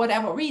 for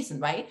whatever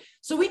reason, right?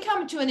 So we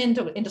come to an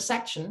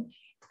intersection,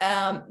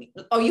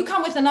 or you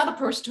come with another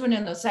person to an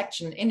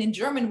intersection, and in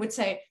German would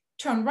say,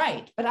 turn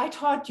right, but I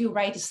taught you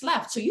right is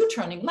left, so you're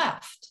turning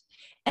left.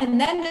 And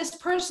then this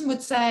person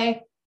would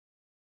say,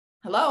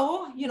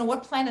 hello,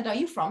 what planet are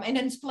you from? And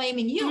then it's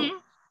blaming you,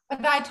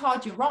 but I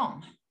taught you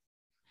wrong.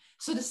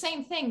 So the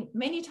same thing,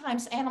 many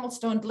times animals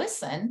don't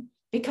listen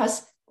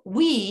because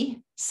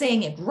we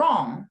saying it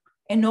wrong,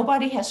 and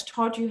nobody has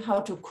taught you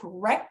how to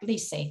correctly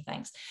say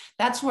things.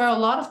 That's where a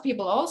lot of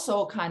people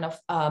also kind of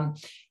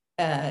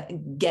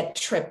get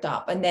tripped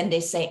up, and then they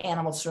say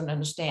animals don't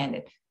understand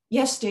it.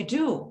 Yes, they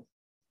do,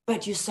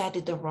 but you said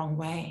it the wrong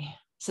way.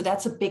 So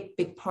that's a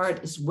big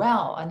part as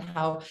well, on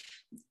how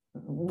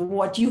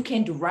what you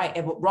can do right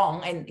and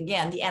wrong. And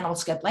again, the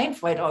animals get blamed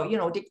for it. Or,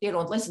 they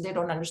don't listen, they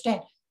don't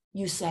understand.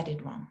 You said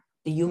it wrong.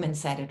 The human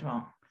said it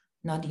wrong,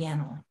 not the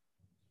animal.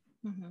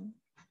 Mm-hmm.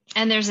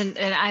 And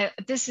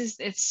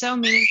it's so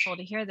meaningful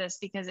to hear this,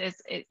 because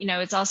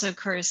it's also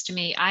occurs to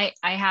me, I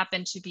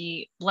happen to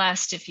be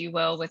blessed, if you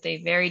will, with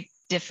a very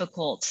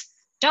difficult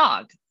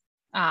dog.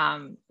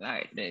 My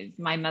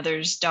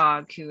mother's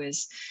dog, who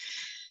is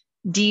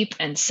deep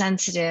and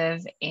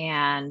sensitive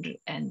and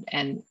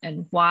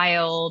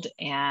wild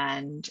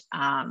and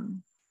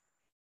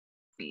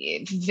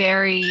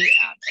very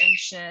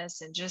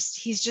anxious, and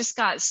he's just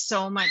got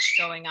so much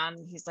going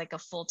on. He's like a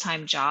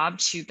full-time job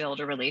to build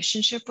a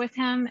relationship with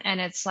him.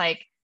 And it's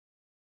like,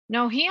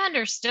 no, he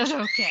understood.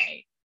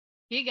 Okay.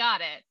 He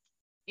got it.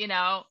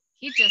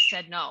 He just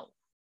said no.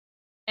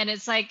 And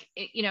it's like,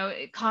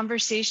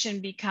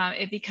 conversation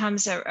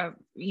becomes a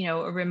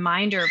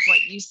reminder of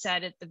what you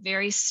said at the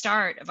very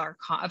start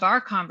of our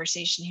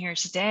conversation here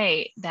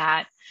today,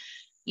 that,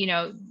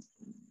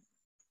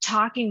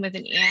 talking with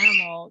an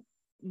animal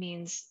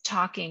means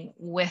talking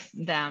with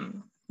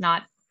them,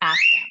 not at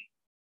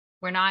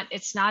them.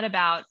 It's not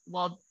about,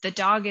 well, the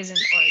dog isn't,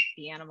 or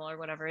the animal or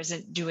whatever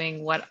isn't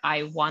doing what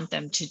I want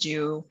them to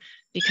do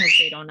because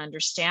they don't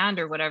understand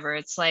or whatever.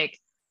 It's like,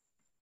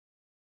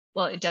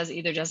 well, it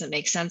either doesn't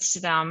make sense to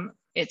them.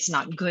 It's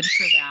not good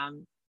for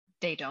them.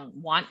 They don't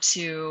want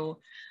to.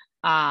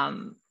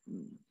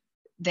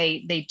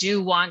 They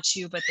do want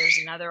to, but there's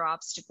another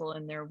obstacle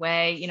in their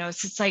way.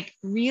 It's like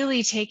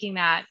really taking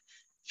that,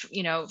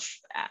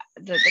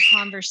 the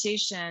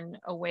conversation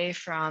away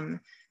from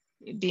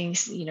being,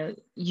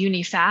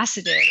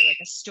 unifaceted or like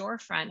a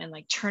storefront, and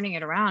like turning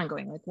it around and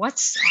going like,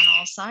 what's on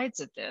all sides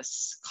of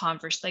this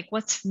like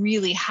what's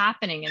really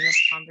happening in this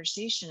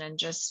conversation, and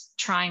just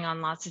trying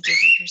on lots of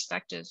different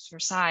perspectives for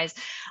size.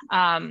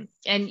 And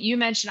you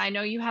mentioned, I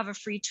know you have a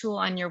free tool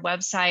on your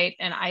website,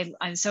 and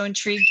I'm so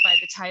intrigued by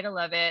the title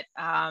of it.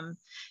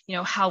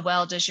 How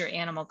well does your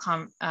animal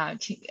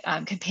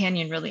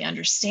companion really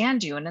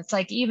understand you? And it's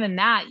like, even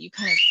that, you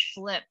kind of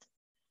flip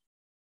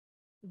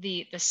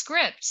the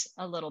script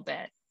a little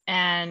bit.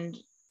 And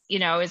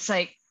it's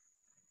like,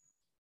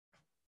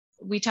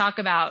 we talk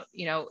about,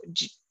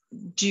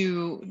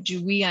 do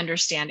we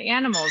understand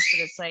animals?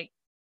 But it's like,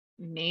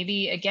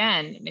 maybe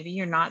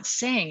you're not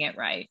saying it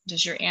right.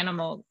 Does your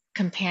animal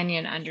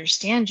companion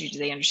understand you? Do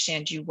they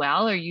understand you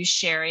well? Are you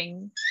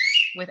sharing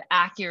with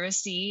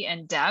accuracy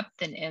and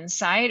depth and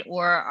insight?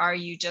 Or are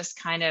you just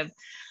kind of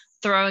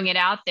throwing it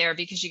out there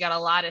because you got a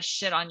lot of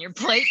shit on your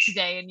plate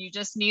today and you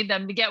just need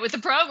them to get with the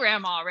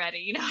program already?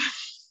 You know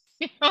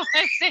what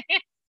I'm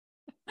saying?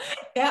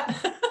 Yeah.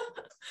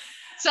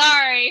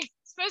 Sorry, it's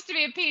supposed to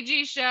be a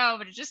PG show,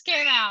 but it just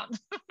came out.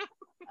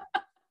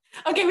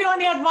 Okay, we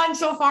only had one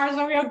so far,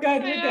 so we're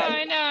good.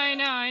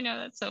 I know.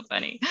 That's so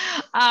funny.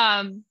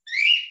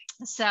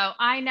 So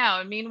I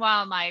know.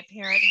 Meanwhile, my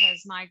parrot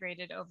has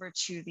migrated over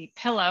to the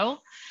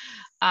pillow.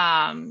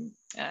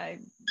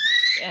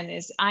 And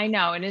is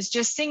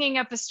just singing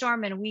up a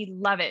storm, and we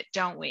love it,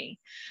 don't we?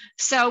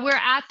 So we're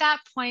at that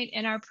point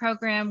in our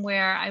program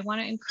where I want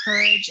to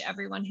encourage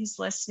everyone who's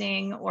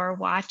listening or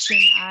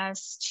watching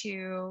us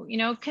to,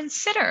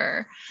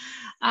 consider,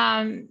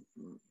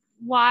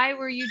 why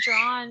were you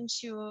drawn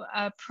to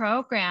a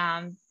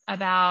program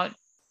about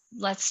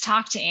let's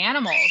talk to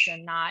animals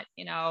and not,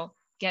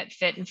 get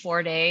fit in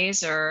 4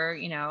 days, or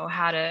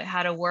how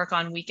to work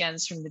on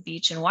weekends from the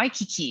beach in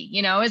Waikiki.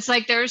 It's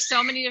like there's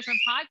so many different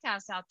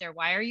podcasts out there.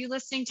 Why are you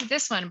listening to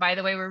this one? By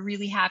the way, we're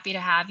really happy to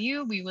have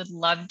you. We would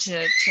love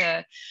to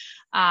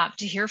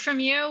hear from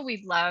you.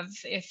 We'd love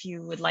if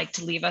you would like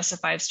to leave us a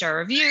 5-star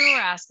review, or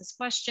ask us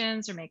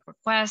questions, or make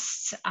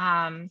requests.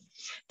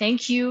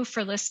 Thank you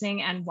for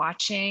listening and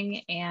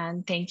watching,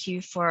 and thank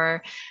you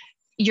for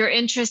your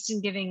interest in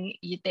giving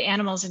the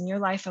animals in your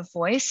life a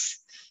voice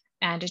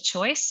and a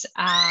choice.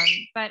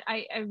 But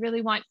I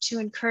really want to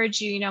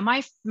encourage you.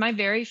 My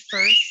very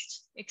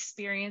first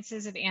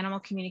experiences of animal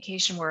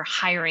communication were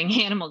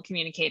hiring animal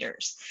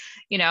communicators.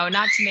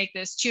 Not to make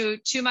this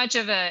too much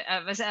of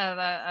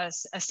a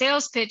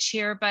sales pitch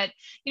here, but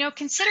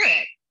consider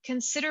it.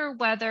 Consider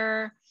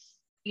whether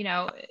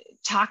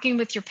talking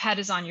with your pet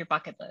is on your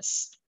bucket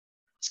list.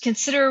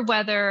 Consider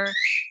whether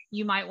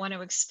you might want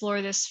to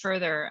explore this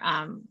further.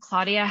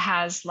 Claudia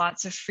has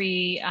lots of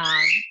free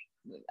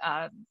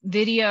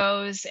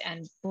videos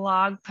and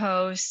blog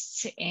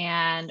posts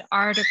and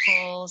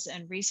articles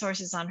and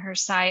resources on her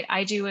site.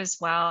 I do as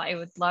well. I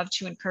would love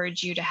to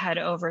encourage you to head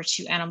over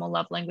to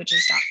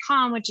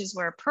animallovelanguages.com, which is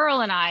where Pearl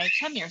and I,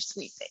 come here,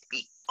 sweet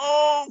baby.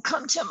 Oh,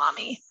 come to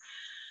mommy.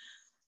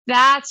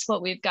 That's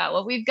what we've got.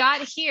 What we've got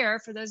here,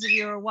 for those of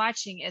you who are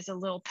watching, is a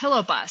little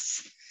pillow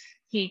bus.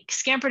 He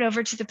scampered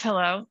over to the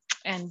pillow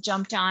and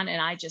jumped on, and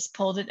I just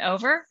pulled it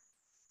over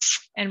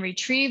and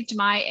retrieved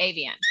my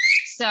avian.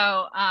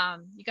 So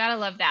you got to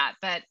love that.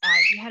 But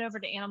if you head over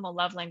to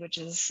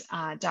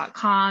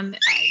animallovelanguages.com,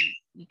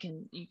 you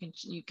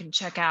can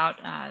check out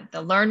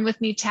the Learn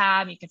With Me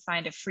tab. You can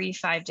find a free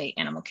 5-day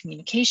animal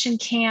communication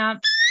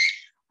camp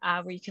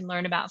where you can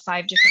learn about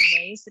 5 different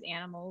ways that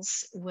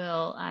animals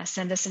will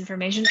send us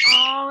information.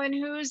 Oh, and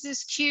who's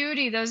this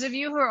cutie? Those of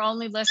you who are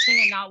only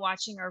listening and not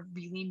watching are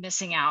really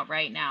missing out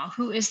right now.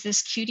 Who is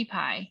this cutie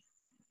pie?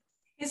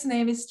 His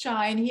name is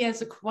Chai, and he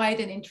has quite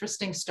an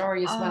interesting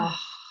story as well.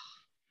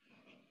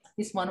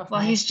 He's one of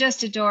mine. He's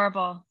just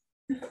adorable.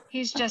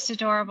 He's just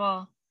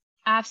adorable.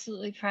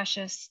 Absolutely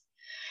precious.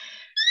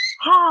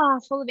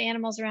 Full of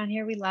animals around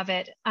here. We love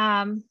it.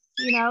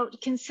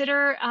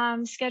 Consider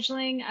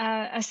scheduling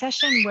a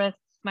session with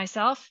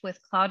myself, with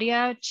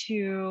Claudia,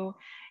 to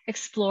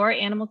explore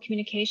animal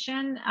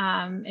communication,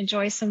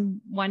 enjoy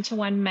some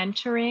one-to-one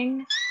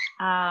mentoring,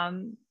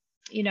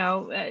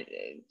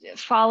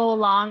 follow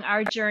along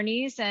our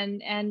journeys,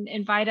 and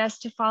invite us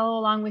to follow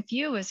along with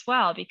you as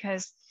well,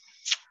 because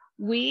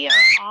we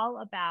are all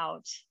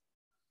about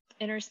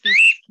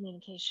interspecies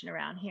communication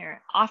around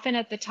here, often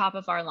at the top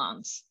of our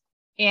lungs.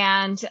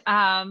 And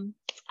I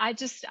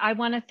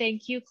want to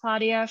thank you,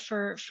 Claudia,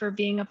 for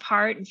being a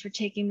part and for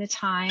taking the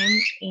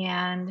time.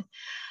 And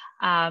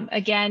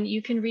again,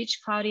 you can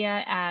reach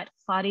Claudia at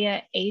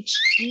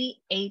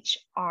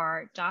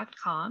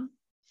claudiahehr.com.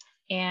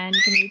 And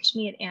you can reach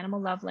me at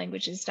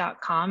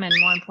animallovelanguages.com. And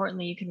more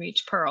importantly, you can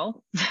reach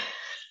Pearl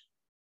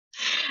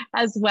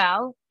as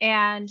well.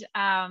 And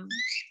I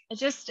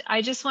just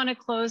want to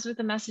close with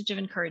a message of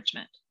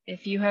encouragement.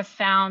 If you have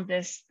found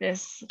this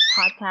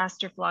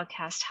podcast or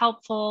vlogcast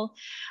helpful,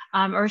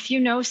 or if you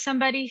know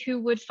somebody who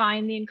would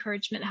find the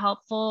encouragement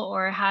helpful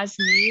or has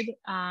need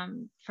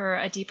for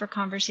a deeper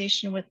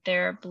conversation with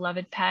their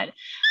beloved pet,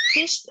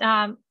 please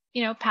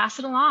pass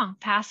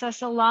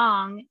us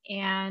along,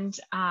 and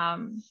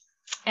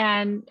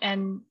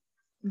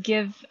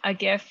give a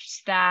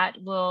gift that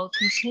will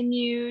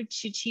continue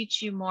to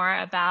teach you more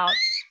about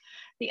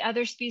the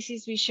other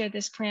species we share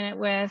this planet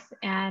with,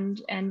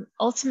 and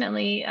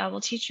ultimately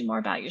will teach you more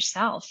about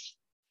yourself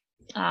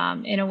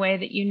in a way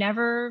that you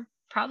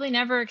probably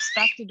never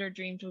expected or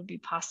dreamed would be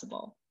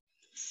possible.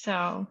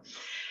 So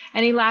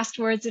any last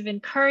words of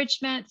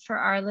encouragement for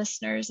our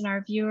listeners and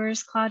our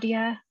viewers,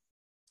 Claudia?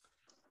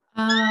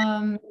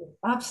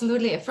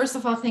 Absolutely. First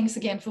of all, thanks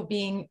again for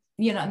being,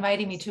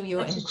 inviting me to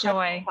your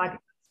joy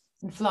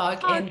and vlog.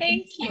 Oh, and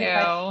thank you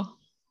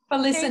for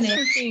listening.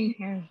 Thanks for being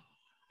here.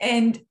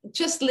 And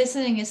just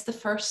listening is the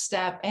first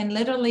step. And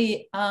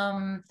literally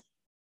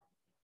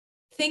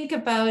think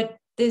about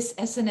this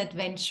as an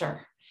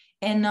adventure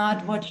and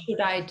not what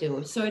should I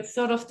do. So it's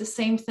sort of the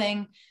same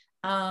thing.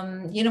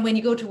 When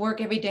you go to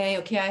work every day,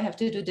 okay, I have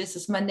to do this.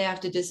 It's Monday, I have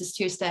to do this. Is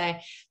Tuesday.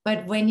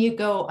 But when you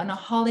go on a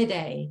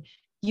holiday,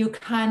 you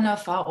kind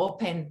of are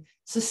open.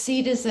 So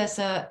see this as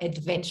an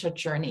adventure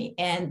journey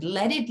and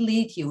let it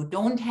lead you.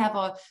 Don't have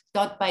a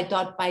dot by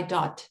dot by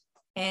dot,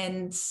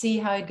 and see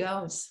how it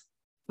goes.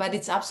 But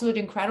it's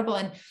absolutely incredible.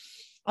 And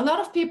a lot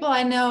of people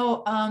I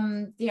know,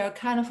 they are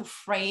kind of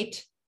afraid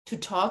to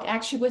talk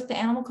actually with the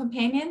animal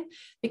companion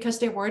because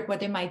they're worried what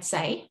they might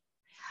say.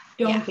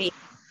 Don't be.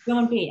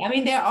 I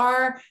mean,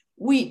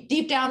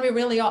 deep down, we're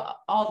really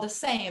all the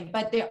same,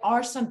 but there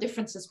are some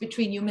differences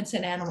between humans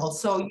and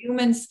animals. So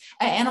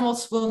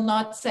animals will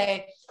not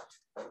say,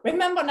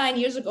 remember 9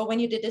 years ago when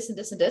you did this and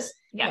this and this?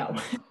 Yeah.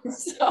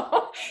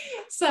 No.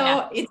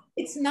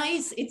 It's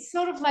nice. It's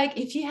sort of like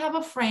if you have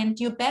a friend,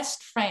 your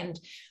best friend,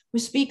 who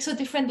speaks a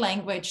different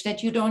language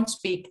that you don't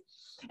speak,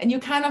 and you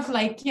kind of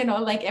like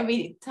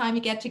every time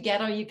you get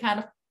together, you kind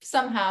of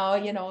somehow,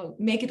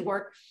 make it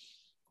work.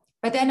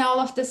 But then all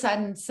of a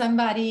sudden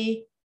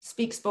somebody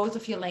speaks both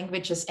of your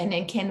languages and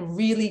then can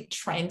really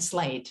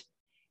translate,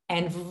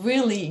 and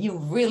you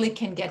really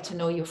can get to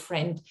know your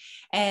friend.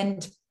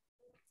 And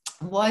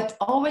what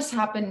always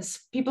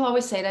happens, people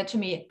always say that to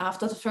me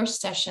after the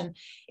first session,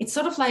 it's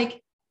sort of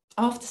like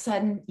all of a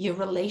sudden your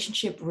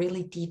relationship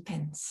really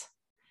deepens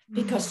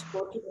because you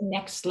go to the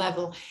next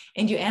level.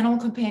 And your animal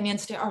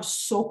companions, they are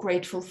so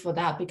grateful for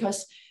that,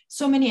 because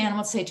so many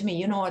animals say to me,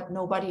 you know what,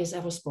 nobody has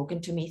ever spoken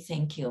to me.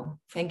 Thank you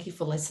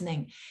for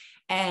listening.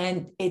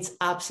 And it's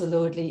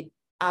absolutely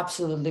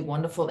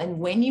wonderful. And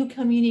when you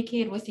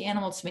communicate with the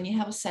animals, when you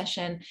have a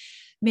session,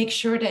 make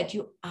sure that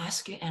you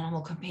ask your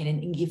animal companion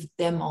and give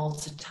them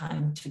also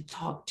time to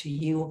talk to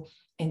you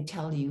and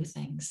tell you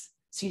things,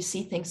 so you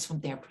see things from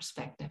their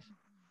perspective.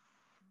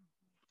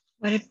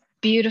 What a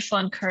beautiful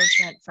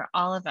encouragement for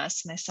all of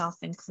us, myself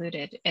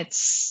included.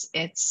 It's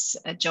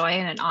a joy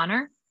and an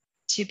honor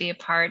to be a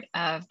part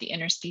of the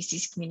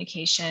interspecies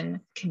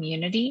communication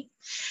community,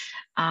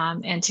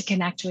 and to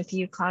connect with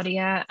you,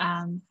 Claudia.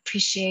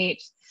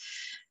 Appreciate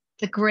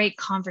the great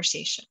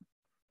conversation.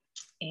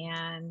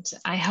 And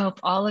I hope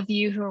all of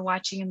you who are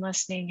watching and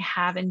listening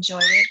have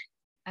enjoyed it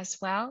as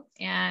well.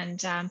 And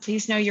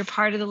please know you're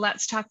part of the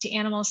Let's Talk to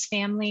Animals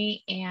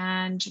family.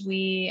 And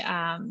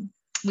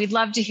we'd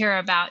love to hear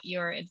about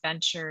your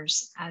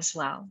adventures as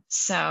well.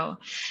 So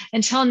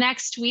until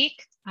next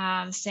week,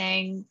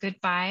 saying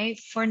goodbye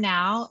for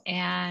now.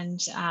 And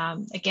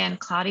again,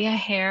 Claudia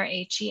Hehr,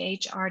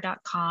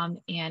 Hehr.com,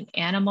 and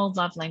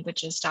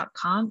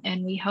animallovelanguages.com.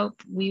 And we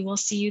hope we will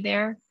see you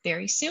there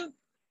very soon.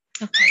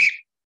 Okay.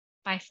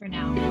 Bye for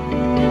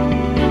now.